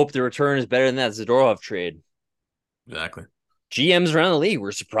good. Just hope the return is better than that Zadorov trade. Exactly. GMs around the league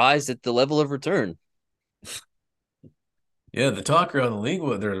were surprised at the level of return. Yeah, the talk around the league,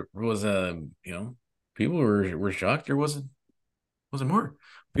 there was people were shocked there wasn't more.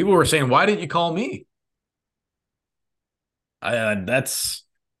 People were saying, "Why didn't you call me?" I'm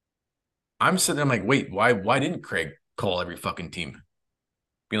sitting there, I'm like, wait, why didn't Craig call every fucking team?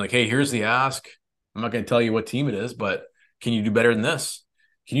 being like, hey, here's the ask. I'm not going to tell you what team it is, but can you do better than this?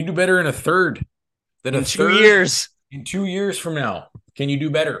 Can you do better in a third than In a 2 third years? in 2 years from now? Can you do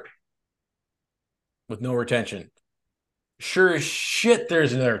better with no retention? Sure as shit,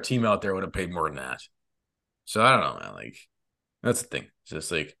 there's another team out there would have paid more than that. So I don't know, man. Like, that's the thing. It's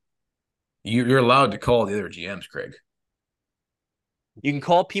just like you're allowed to call the other GMs, Craig. You can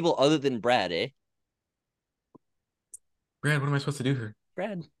call people other than Brad, eh? Brad, what am I supposed to do here?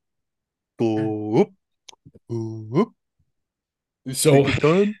 Brad. Boop. Boop. So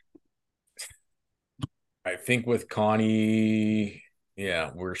I think with Connie,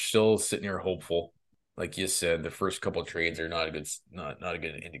 yeah, we're still sitting here hopeful. Like you said, the first couple of trades are not a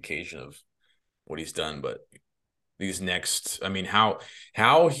good indication of what he's done, but these next, I mean, how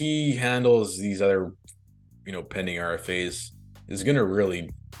he handles these other, pending RFAs is going to really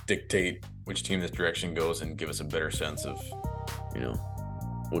dictate which team this direction goes and give us a better sense of,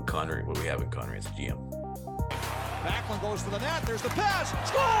 what we have in Connery as a GM. Backlund goes for the net. There's the pass.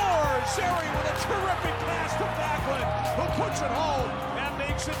 Scores! Sherry with a terrific pass to Backlund, who puts it home and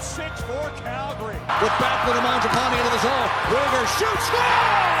makes it 6-4 Calgary. With Backlund and Mangiapane into the zone. Weaver shoots,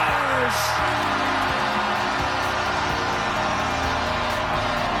 scores!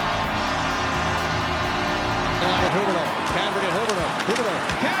 Now with Huberdeau.